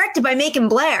going to be directed by Macon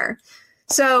Blair.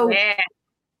 So Yeah.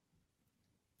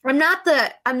 I'm not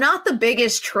the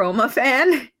biggest Trauma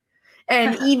fan.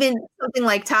 And even something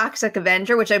like Toxic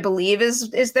Avenger, which I believe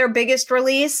is their biggest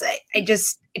release, I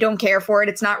don't care for it.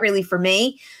 It's not really for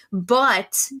me.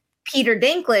 But Peter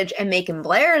Dinklage and Macon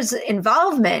Blair's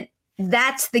involvement,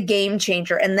 that's the game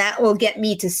changer. And that will get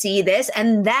me to see this.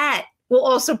 And that will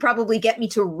also probably get me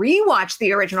to rewatch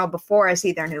the original before I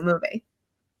see their new movie.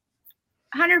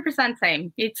 100%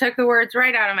 same. You took the words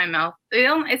right out of my mouth.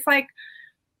 It's like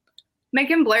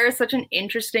Macon Blair is such an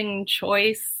interesting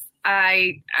choice.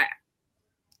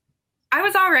 I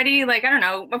was already like, I don't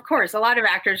know, of course, a lot of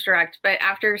actors direct, but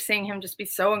after seeing him just be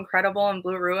so incredible in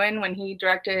Blue Ruin when he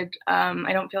directed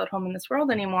I Don't Feel at Home in This World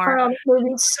Anymore. Oh,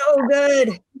 it's so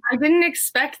good. I didn't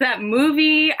expect that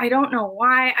movie. I don't know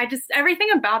why. Everything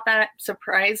about that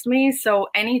surprised me. So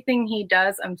anything he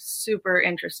does, I'm super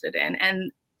interested in.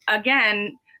 And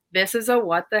again, this is a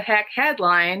what the heck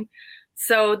headline.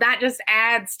 So that just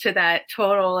adds to that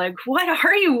total, like, what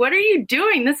are you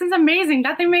doing? This is amazing.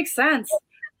 Nothing makes sense.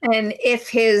 And if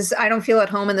his I Don't Feel at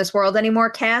Home in This World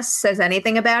Anymore cast says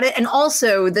anything about it, and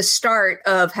also the start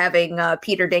of having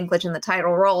Peter Dinklage in the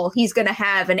title role, he's going to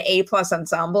have an A+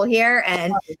 ensemble here.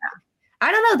 And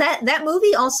I don't know, that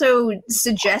movie also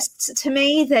suggests to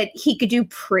me that he could do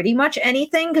pretty much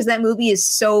anything, because that movie is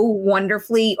so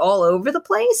wonderfully all over the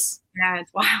place. Yeah,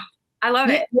 it's wild. I love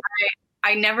it.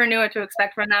 I never knew what to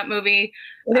expect from that movie.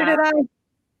 Neither did I.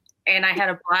 And I had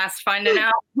a blast finding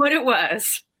out what it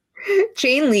was.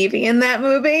 Jane Levy in that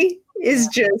movie is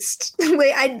just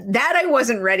I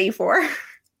wasn't ready for. It's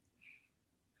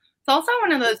also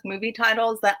one of those movie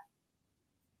titles that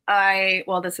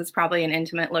this is probably an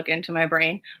intimate look into my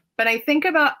brain, but I think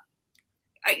about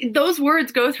those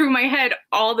words go through my head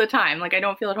all the time. Like, I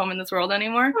don't feel at home in this world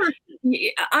anymore.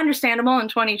 Understandable in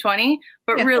 2020,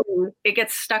 but really it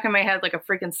gets stuck in my head like a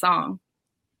freaking song.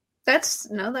 That's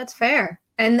fair.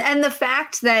 And the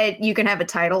fact that you can have a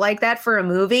title like that for a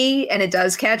movie and it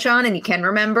does catch on and you can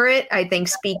remember it, I think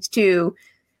speaks to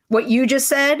what you just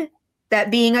said, that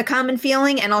being a common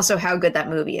feeling, and also how good that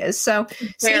movie is. So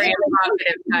very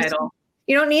positive title.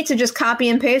 You don't need to just copy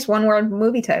and paste one word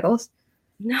movie titles.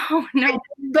 No.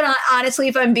 But honestly,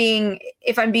 if I'm being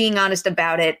honest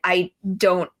about it, I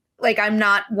don't. Like, I'm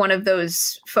not one of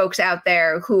those folks out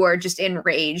there who are just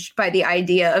enraged by the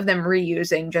idea of them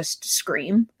reusing just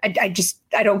Scream. I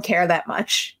don't care that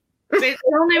much. The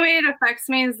only way it affects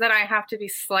me is that I have to be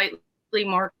slightly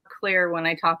more clear when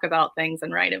I talk about things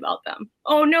and write about them.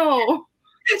 Oh, no.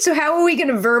 So how are we going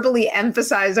to verbally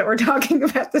emphasize that we're talking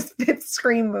about this fifth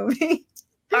Scream movie?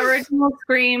 Original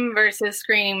Scream versus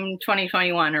Scream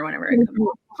 2021 or whatever.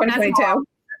 2022.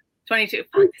 22.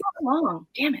 Fuck, it's so long.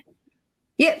 Damn it.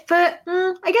 Yeah, but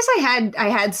I guess I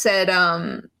had said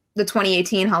the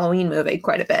 2018 Halloween movie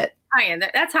quite a bit. Oh yeah,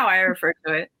 that's how I refer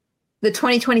to it. The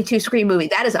 2022 Scream movie.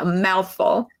 That is a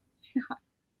mouthful.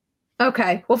 Yeah.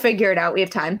 Okay, we'll figure it out. We have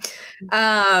time.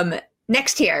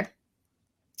 Next year,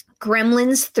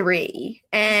 Gremlins 3.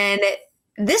 And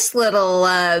this little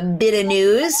bit of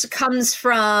news comes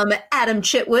from Adam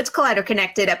Chitwood's Collider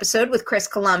Connected episode with Chris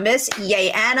Columbus. Yay,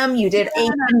 Adam, you did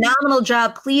a phenomenal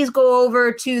job. Please go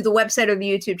over to the website or the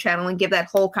YouTube channel and give that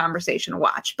whole conversation a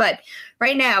watch. But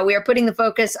right now, we are putting the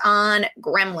focus on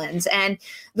Gremlins. And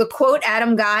the quote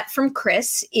Adam got from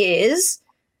Chris is,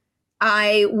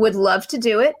 "I would love to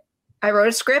do it. I wrote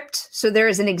a script, so there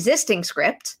is an existing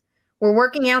script. We're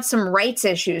working out some rights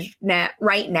issues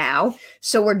right now,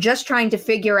 so we're just trying to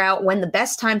figure out when the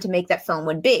best time to make that film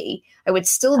would be. I would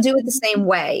still do it the same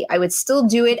way. I would still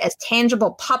do it as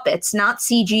tangible puppets, not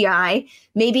CGI.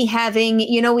 Maybe having,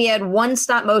 we had one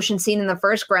stop motion scene in the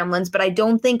first Gremlins, but I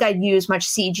don't think I'd use much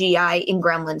CGI in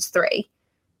Gremlins 3.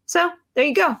 So there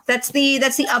you go. That's the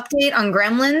update on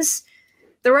Gremlins.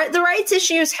 The rights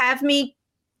issues have me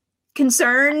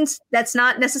concerned. That's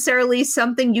not necessarily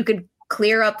something you could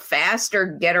clear up fast or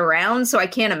get around. So I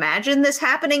can't imagine this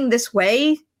happening this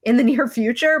way in the near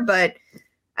future, but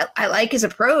I like his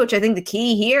approach. I think the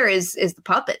key here is the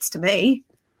puppets to me.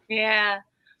 Yeah.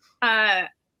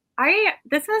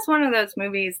 This is one of those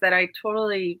movies that I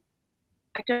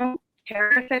don't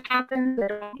care if it happens. I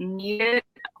don't need it.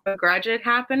 I begrudge it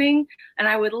happening. And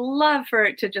I would love for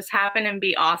it to just happen and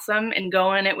be awesome and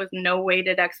go in it with no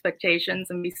weighted expectations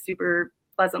and be super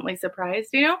pleasantly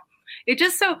surprised, It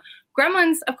just so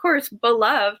Gremlins, of course,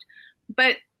 beloved,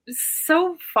 but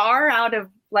so far out of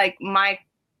like my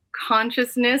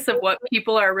consciousness of what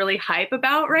people are really hype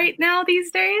about right now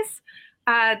these days,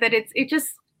 that it just,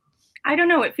 I don't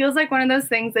know, it feels like one of those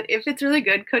things that if it's really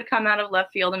good could come out of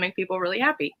left field and make people really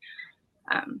happy.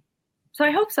 So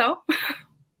I hope so.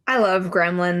 I love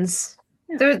Gremlins.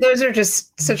 Yeah. Those are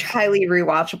just such highly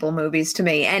rewatchable movies to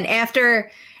me. And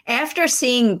after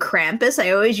seeing Krampus,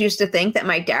 I always used to think that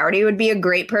Mike Dougherty would be a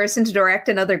great person to direct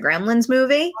another Gremlins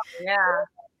movie. Yeah.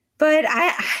 But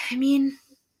I mean,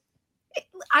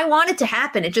 I want it to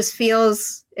happen. It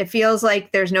feels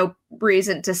like there's no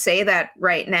reason to say that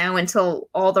right now until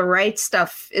all the rights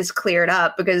stuff is cleared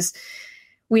up, because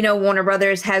we know Warner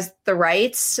Brothers has the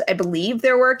rights. I believe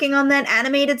they're working on that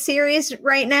animated series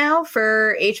right now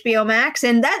for HBO Max.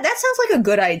 And that sounds like a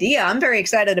good idea. I'm very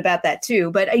excited about that too.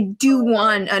 But I do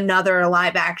want another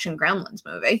live action Gremlins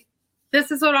movie. This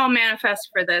is what I'll manifest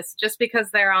for this, just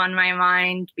because they're on my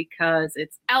mind, because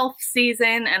it's Elf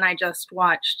season and I just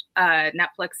watched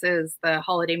Netflix's The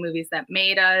Holiday Movies That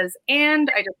Made Us, and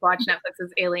I just watched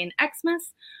Netflix's Alien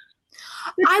Xmas.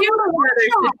 I want to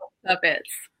watch the puppets.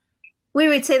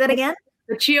 Wait, say that again?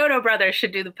 The Chiodo brothers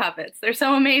should do the puppets. They're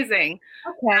so amazing.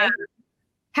 Okay.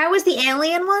 How was the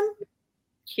Alien one?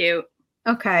 Cute.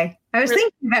 Okay. I was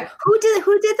thinking about who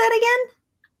did that again?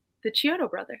 The Chiodo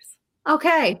brothers.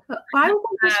 Okay. Why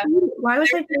was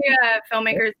it? The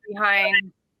filmmakers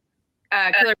behind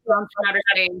Killer Clowns from Outer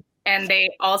Space, and they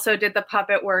also did the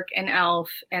puppet work in Elf,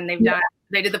 and they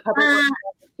did the puppet work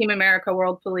in Team America: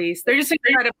 World Police. They're just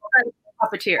incredible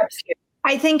puppeteers.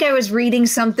 I think I was reading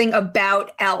something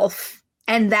about Elf,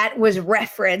 and that was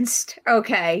referenced.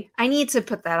 Okay. I need to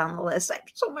put that on the list. I have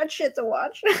so much shit to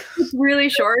watch. It's really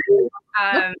short.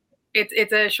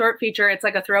 It's a short feature. It's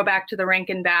like a throwback to the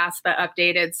Rankin Bass, but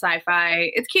updated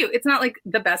sci-fi. It's cute. It's not like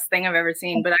the best thing I've ever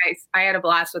seen, but I had a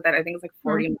blast with it. I think it's like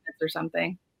 40 minutes or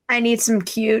something. I need some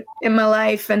cute in my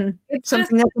life, and it's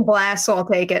something that's a blast, so I'll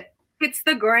take it. It's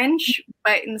the Grinch,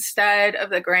 but instead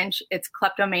of the Grinch, it's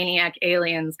kleptomaniac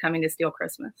aliens coming to steal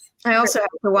Christmas. I also have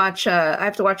to watch. I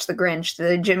have to watch the Grinch,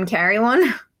 the Jim Carrey one.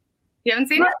 You haven't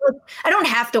seen it? I don't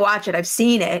have to watch it. I've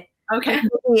seen it. Okay.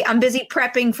 I'm busy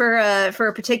prepping for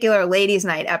a particular ladies'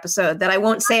 night episode that I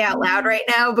won't say out loud right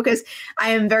now because I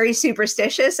am very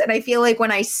superstitious, and I feel like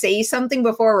when I say something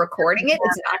before recording it,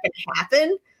 it's not going to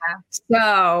happen. Yeah.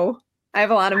 So I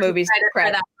have a lot of movies to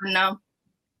prep. No.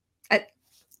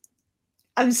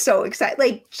 I'm so excited.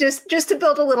 Like just to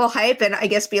build a little hype and I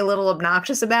guess be a little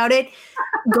obnoxious about it.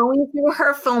 Going through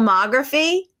her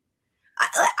filmography,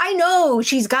 I know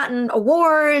she's gotten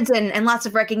awards and lots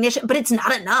of recognition, but it's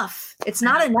not enough. It's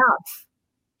not enough.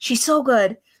 She's so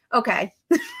good. Okay.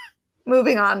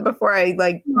 Moving on before I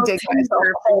dig myself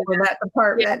a hole in that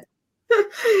department.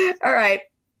 Yeah. All right.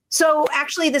 So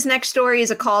actually this next story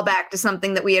is a callback to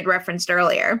something that we had referenced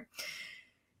earlier.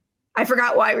 I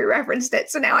forgot why we referenced it,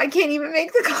 so now I can't even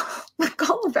make the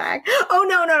call back. Oh,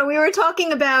 no. We were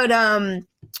talking about, why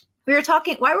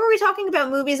were we talking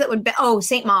about movies that would,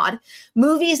 Saint Maud.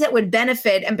 Movies that would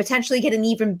benefit and potentially get an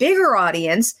even bigger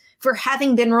audience for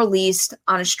having been released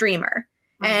on a streamer.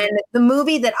 Mm-hmm. And the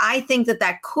movie that I think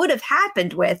that could have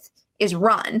happened with is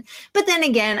Run. But then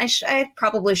again, I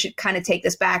probably should kind of take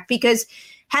this back, because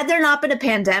had there not been a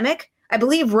pandemic, I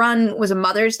believe Run was a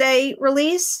Mother's Day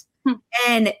release.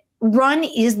 And Run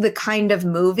is the kind of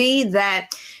movie that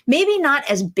maybe not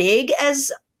as big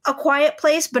as A Quiet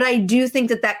Place, but I do think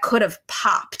that could have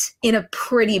popped in a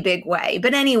pretty big way.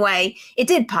 But anyway, it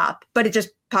did pop, but it just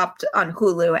popped on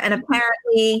Hulu. And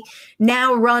apparently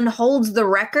now Run holds the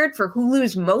record for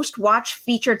Hulu's most watched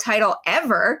feature title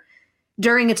ever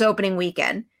during its opening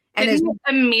weekend. And did it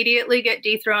immediately get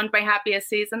dethroned by Happiest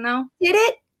Season, though? Did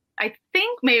it? I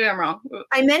think maybe I'm wrong.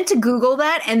 I meant to Google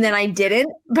that and then I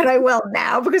didn't, but I will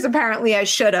now because apparently I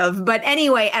should have. But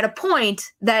anyway, at a point,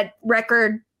 that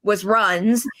record was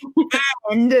Run's,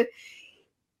 and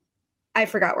I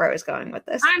forgot where I was going with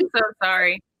this. I'm so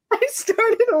sorry. I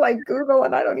started to Google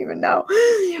and I don't even know.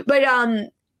 But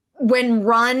when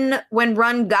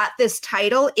Run got this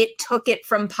title, it took it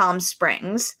from Palm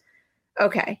Springs.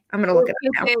 Okay, I'm gonna look at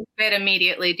it now. It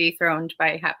immediately dethroned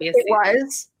by Happiest Season. It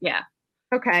was? Yeah.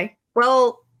 Okay.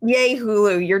 Well, yay,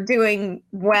 Hulu. You're doing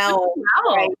well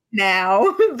right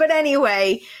now. But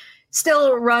anyway,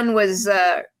 still Run was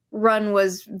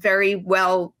very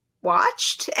well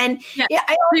watched. And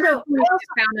I also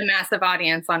found a massive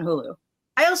audience on Hulu.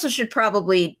 I also should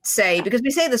probably say, because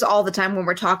we say this all the time when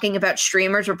we're talking about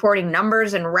streamers reporting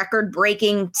numbers and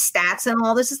record-breaking stats and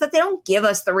all this, is that they don't give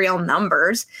us the real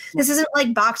numbers. This isn't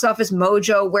like Box Office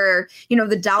Mojo where,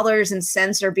 the dollars and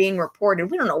cents are being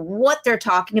reported. We don't know what they're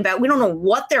talking about. We don't know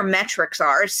what their metrics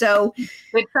are. So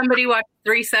did somebody watch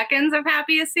 3 seconds of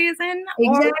Happiest Season?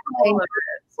 Exactly.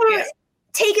 Yeah.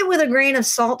 Take it with a grain of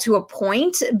salt to a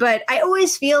point, but I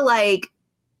always feel like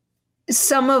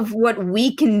some of what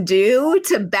we can do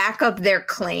to back up their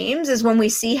claims is when we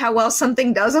see how well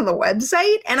something does on the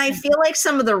website. And I feel like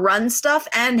some of the Run stuff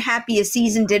and Happiest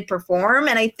Season did perform.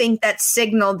 And I think that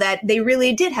signaled that they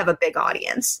really did have a big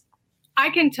audience.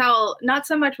 I can tell, not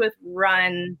so much with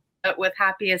Run, but with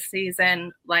Happiest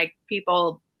Season, like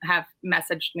people have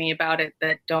messaged me about it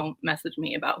that don't message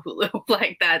me about Hulu.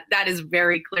 Like that is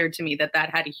very clear to me that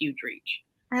had a huge reach.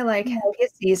 I like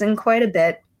Happiest Season quite a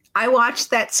bit. I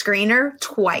watched that screener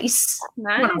twice.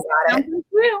 Nice. When I got it.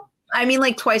 I mean,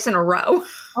 like twice in a row.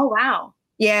 Oh, wow.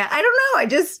 Yeah, I don't know. I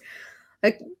just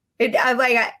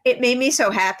it made me so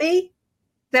happy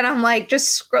that I'm like,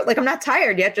 just scroll. Like I'm not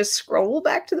tired yet. Just scroll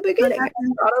back to the beginning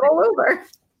and start it all over.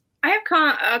 I have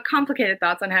complicated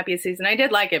thoughts on Happiest Season. I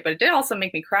did like it, but it did also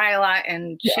make me cry a lot.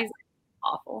 And she's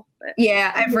awful. But.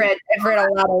 Yeah, I've read a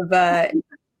lot of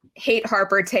hate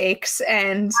Harper takes,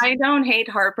 and I don't hate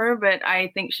Harper, but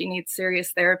I think she needs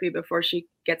serious therapy before she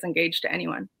gets engaged to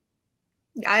anyone.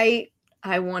 I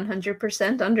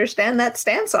 100% understand that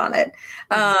stance on it.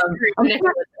 I'm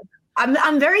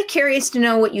very curious to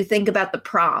know what you think about the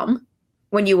prom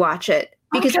when you watch it,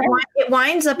 because it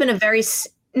winds up in a very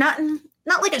not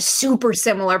like a super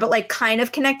similar, but like kind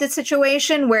of connected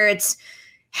situation where it's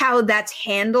how that's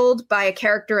handled by a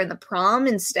character in the prom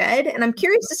instead. And I'm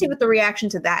curious to see what the reaction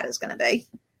to that is going to be.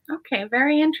 Okay.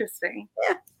 Very interesting.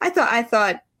 Yeah. I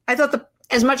thought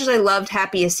as much as I loved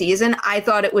Happiest Season, I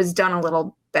thought it was done a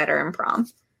little better in prom.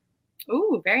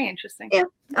 Ooh, very interesting.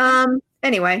 Yeah.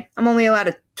 Anyway, I'm only allowed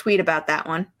to tweet about that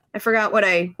one. I forgot what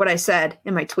I said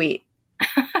in my tweet.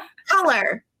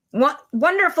 Color.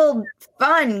 Wonderful,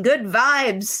 fun, good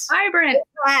vibes. Vibrant.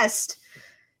 Cast.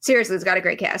 Seriously, it's got a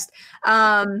great cast.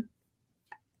 Do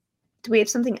we have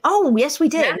something? Oh, yes, we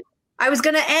did. Yeah. I was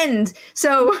going to end.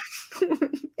 So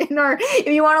if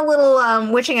you want a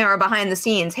little witching hour behind the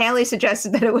scenes, Haley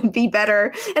suggested that it would be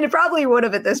better, and it probably would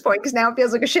have at this point, because now it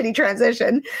feels like a shitty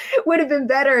transition, would have been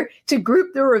better to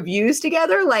group the reviews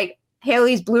together, like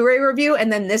Haley's Blu-ray review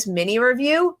and then this mini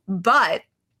review. But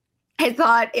I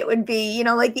thought it would be,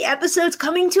 like the episode's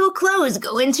coming to a close.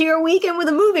 Go into your weekend with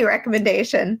a movie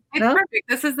recommendation. It's perfect.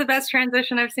 This is the best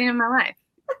transition I've seen in my life.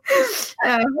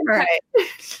 All right.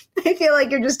 I feel like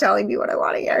you're just telling me what I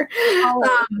want to hear.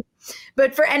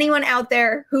 But for anyone out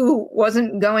there who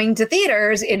wasn't going to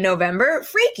theaters in November,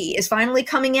 Freaky is finally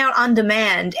coming out on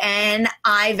demand, and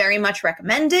I very much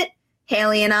recommend it.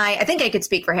 Haley and I think I could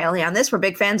speak for Haley on this. We're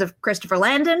big fans of Christopher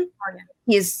Landon. Oh, yeah.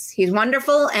 He's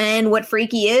wonderful. And what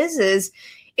Freaky is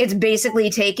it's basically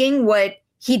taking what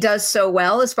he does so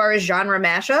well as far as genre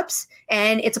mashups,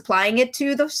 and it's applying it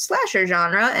to the slasher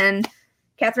genre. And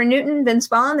Catherine Newton, Vince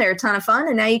Vaughn, they're a ton of fun.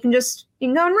 And now you can go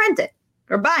and rent it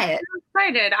or buy it. I'm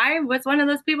excited. I was one of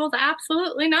those people that's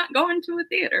absolutely not going to a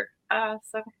theater.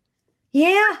 So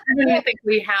yeah. I don't think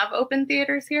we have open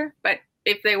theaters here, but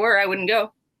if they were, I wouldn't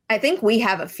go. I think we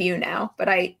have a few now, but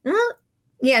I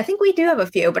think we do have a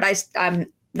few, but I'm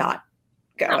not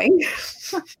going.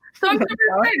 So I'm super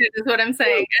excited is what I'm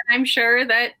saying. And I'm sure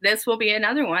that this will be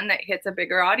another one that hits a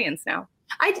bigger audience now.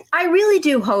 I really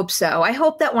do hope so. I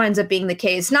hope that winds up being the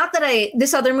case. Not that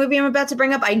this other movie I'm about to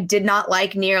bring up, I did not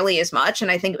like nearly as much,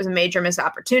 and I think it was a major missed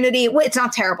opportunity. It's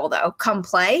not terrible though. Come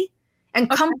Play. And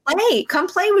Come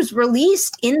Play was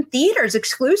released in theaters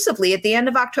exclusively at the end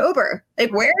of October.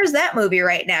 Like, where is that movie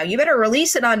right now? You better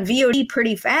release it on VOD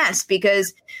pretty fast,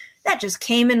 because that just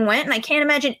came and went, and I can't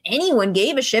imagine anyone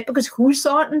gave a shit, because who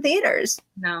saw it in theaters?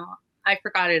 No, I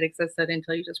forgot it existed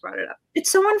until you just brought it up.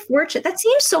 It's so unfortunate. That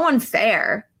seems so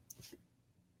unfair.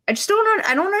 I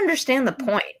don't understand the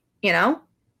point,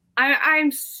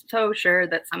 I'm so sure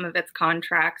that some of it's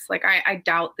contracts. Like, I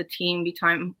doubt the team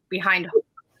behind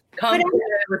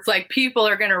it's like people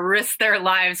are going to risk their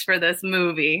lives for this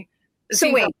movie.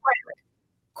 So wait,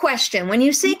 question. When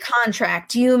you say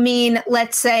contract, do you mean,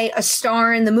 let's say, a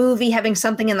star in the movie having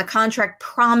something in the contract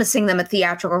promising them a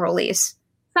theatrical release?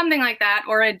 Something like that,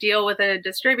 or a deal with a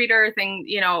distributor thing,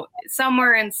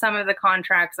 somewhere in some of the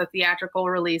contracts, a theatrical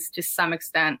release to some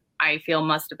extent, I feel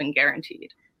must have been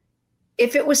guaranteed.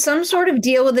 If it was some sort of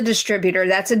deal with a distributor,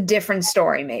 that's a different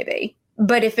story maybe.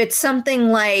 But if it's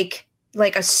something like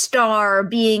like a star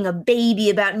being a baby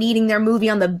about needing their movie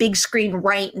on the big screen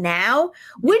right now,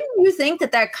 wouldn't you think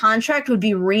that that contract would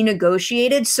be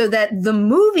renegotiated so that the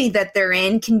movie that they're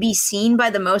in can be seen by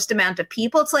the most amount of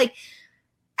people? It's like,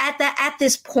 at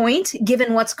this point,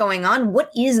 given what's going on,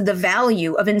 what is the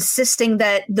value of insisting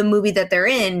that the movie that they're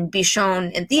in be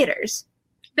shown in theaters?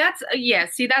 That's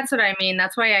what I mean.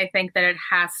 That's why I think that it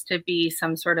has to be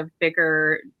some sort of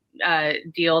bigger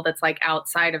deal that's like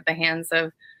outside of the hands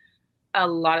of a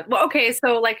lot of, well, okay,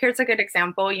 so like here's a good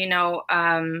example. You know,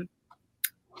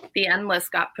 The Endless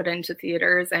got put into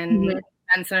theaters, and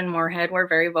Benson and Moorhead were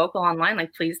very vocal online,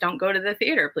 like, please don't go to the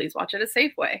theater, please watch it a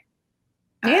Safeway.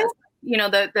 Yeah. You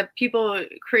know, the people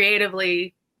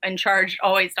creatively in charge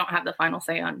always don't have the final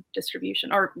say on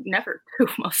distribution, or never do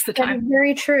most of the time. That's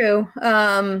very true.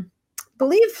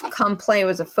 Believe Come Play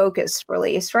was a Focus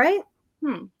release, right? I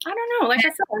don't know. Like I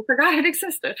said, I forgot it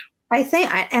existed. I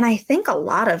think a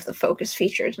lot of the Focus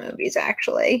Features movies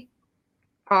actually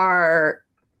are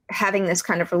having this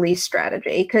kind of release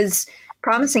strategy, because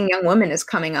Promising Young Woman is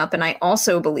coming up, and I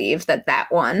also believe that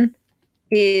that one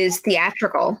is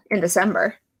theatrical in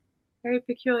December. Very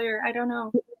peculiar. I don't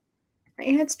know.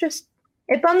 It's just,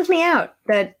 it bums me out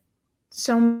that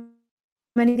so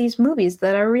many of these movies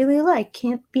that I really like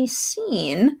can't be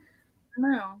seen.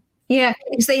 No. Yeah,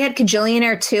 because they had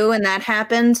Kajillionaire 2 and that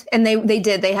happened. And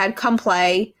they had Come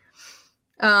Play.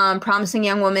 Promising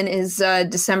Young Woman is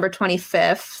December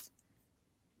 25th.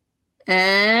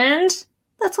 And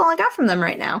that's all I got from them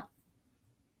right now.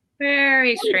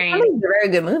 Very strange. They're very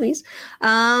good movies.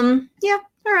 Yeah,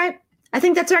 all right. I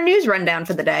think that's our news rundown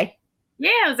for the day.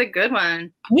 Yeah, it was a good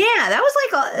one. Yeah, that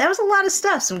was a lot of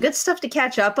stuff. Some good stuff to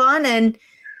catch up on, and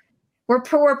we're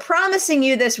promising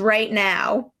you this right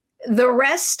now. The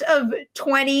rest of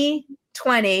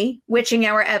 2020 Witching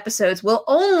Hour episodes will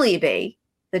only be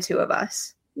the two of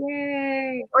us.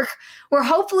 Yay! We're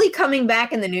hopefully coming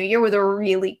back in the new year with a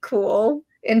really cool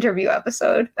interview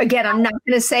episode. Again, I'm not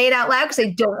going to say it out loud because I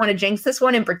don't want to jinx this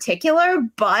one in particular,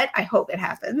 but I hope it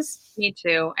happens. Me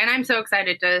too. And I'm so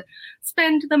excited to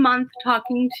spend the month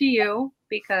talking to you,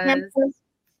 because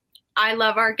I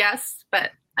love our guests,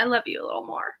 but I love you a little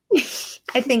more.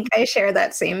 I think I share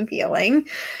that same feeling.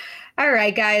 All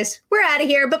right, guys, we're out of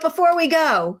here. But before we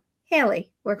go,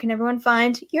 Haley, where can everyone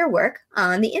find your work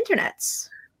on the internets?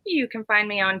 You can find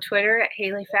me on Twitter at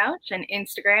Haley Fouch and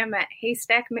Instagram at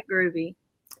Haystack McGroovy.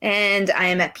 And I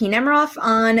am at P. Nemiroff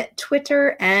on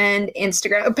Twitter and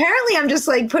Instagram. Apparently, I'm just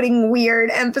like putting weird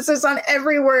emphasis on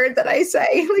every word that I say.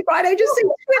 Like, why'd I just say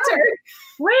Twitter?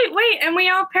 Wait. And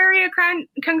we owe Perry a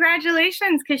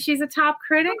congratulations, because she's a top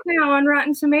critic now on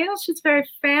Rotten Tomatoes. She's very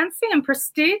fancy and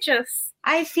prestigious.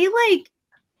 I feel like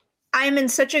I'm in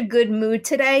such a good mood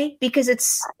today because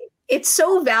it's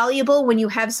so valuable when you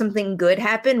have something good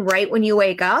happen right when you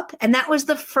wake up. And that was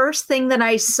the first thing that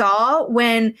I saw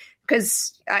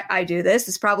because I do this.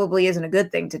 This probably isn't a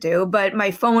good thing to do, but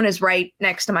my phone is right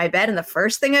next to my bed. And the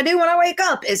first thing I do when I wake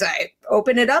up is I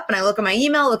open it up and I look at my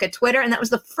email, look at Twitter. And that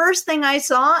was the first thing I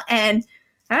saw. And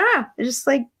it's just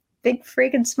like big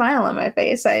freaking smile on my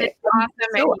face. I'm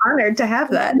so honored to have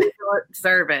that. You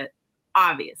deserve it,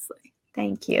 obviously.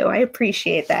 Thank you. I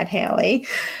appreciate that, Haley.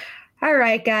 All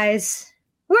right, guys,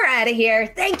 we're out of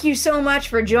here. Thank you so much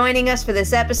for joining us for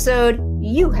this episode.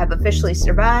 You have officially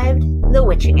survived the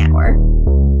Witching Hour.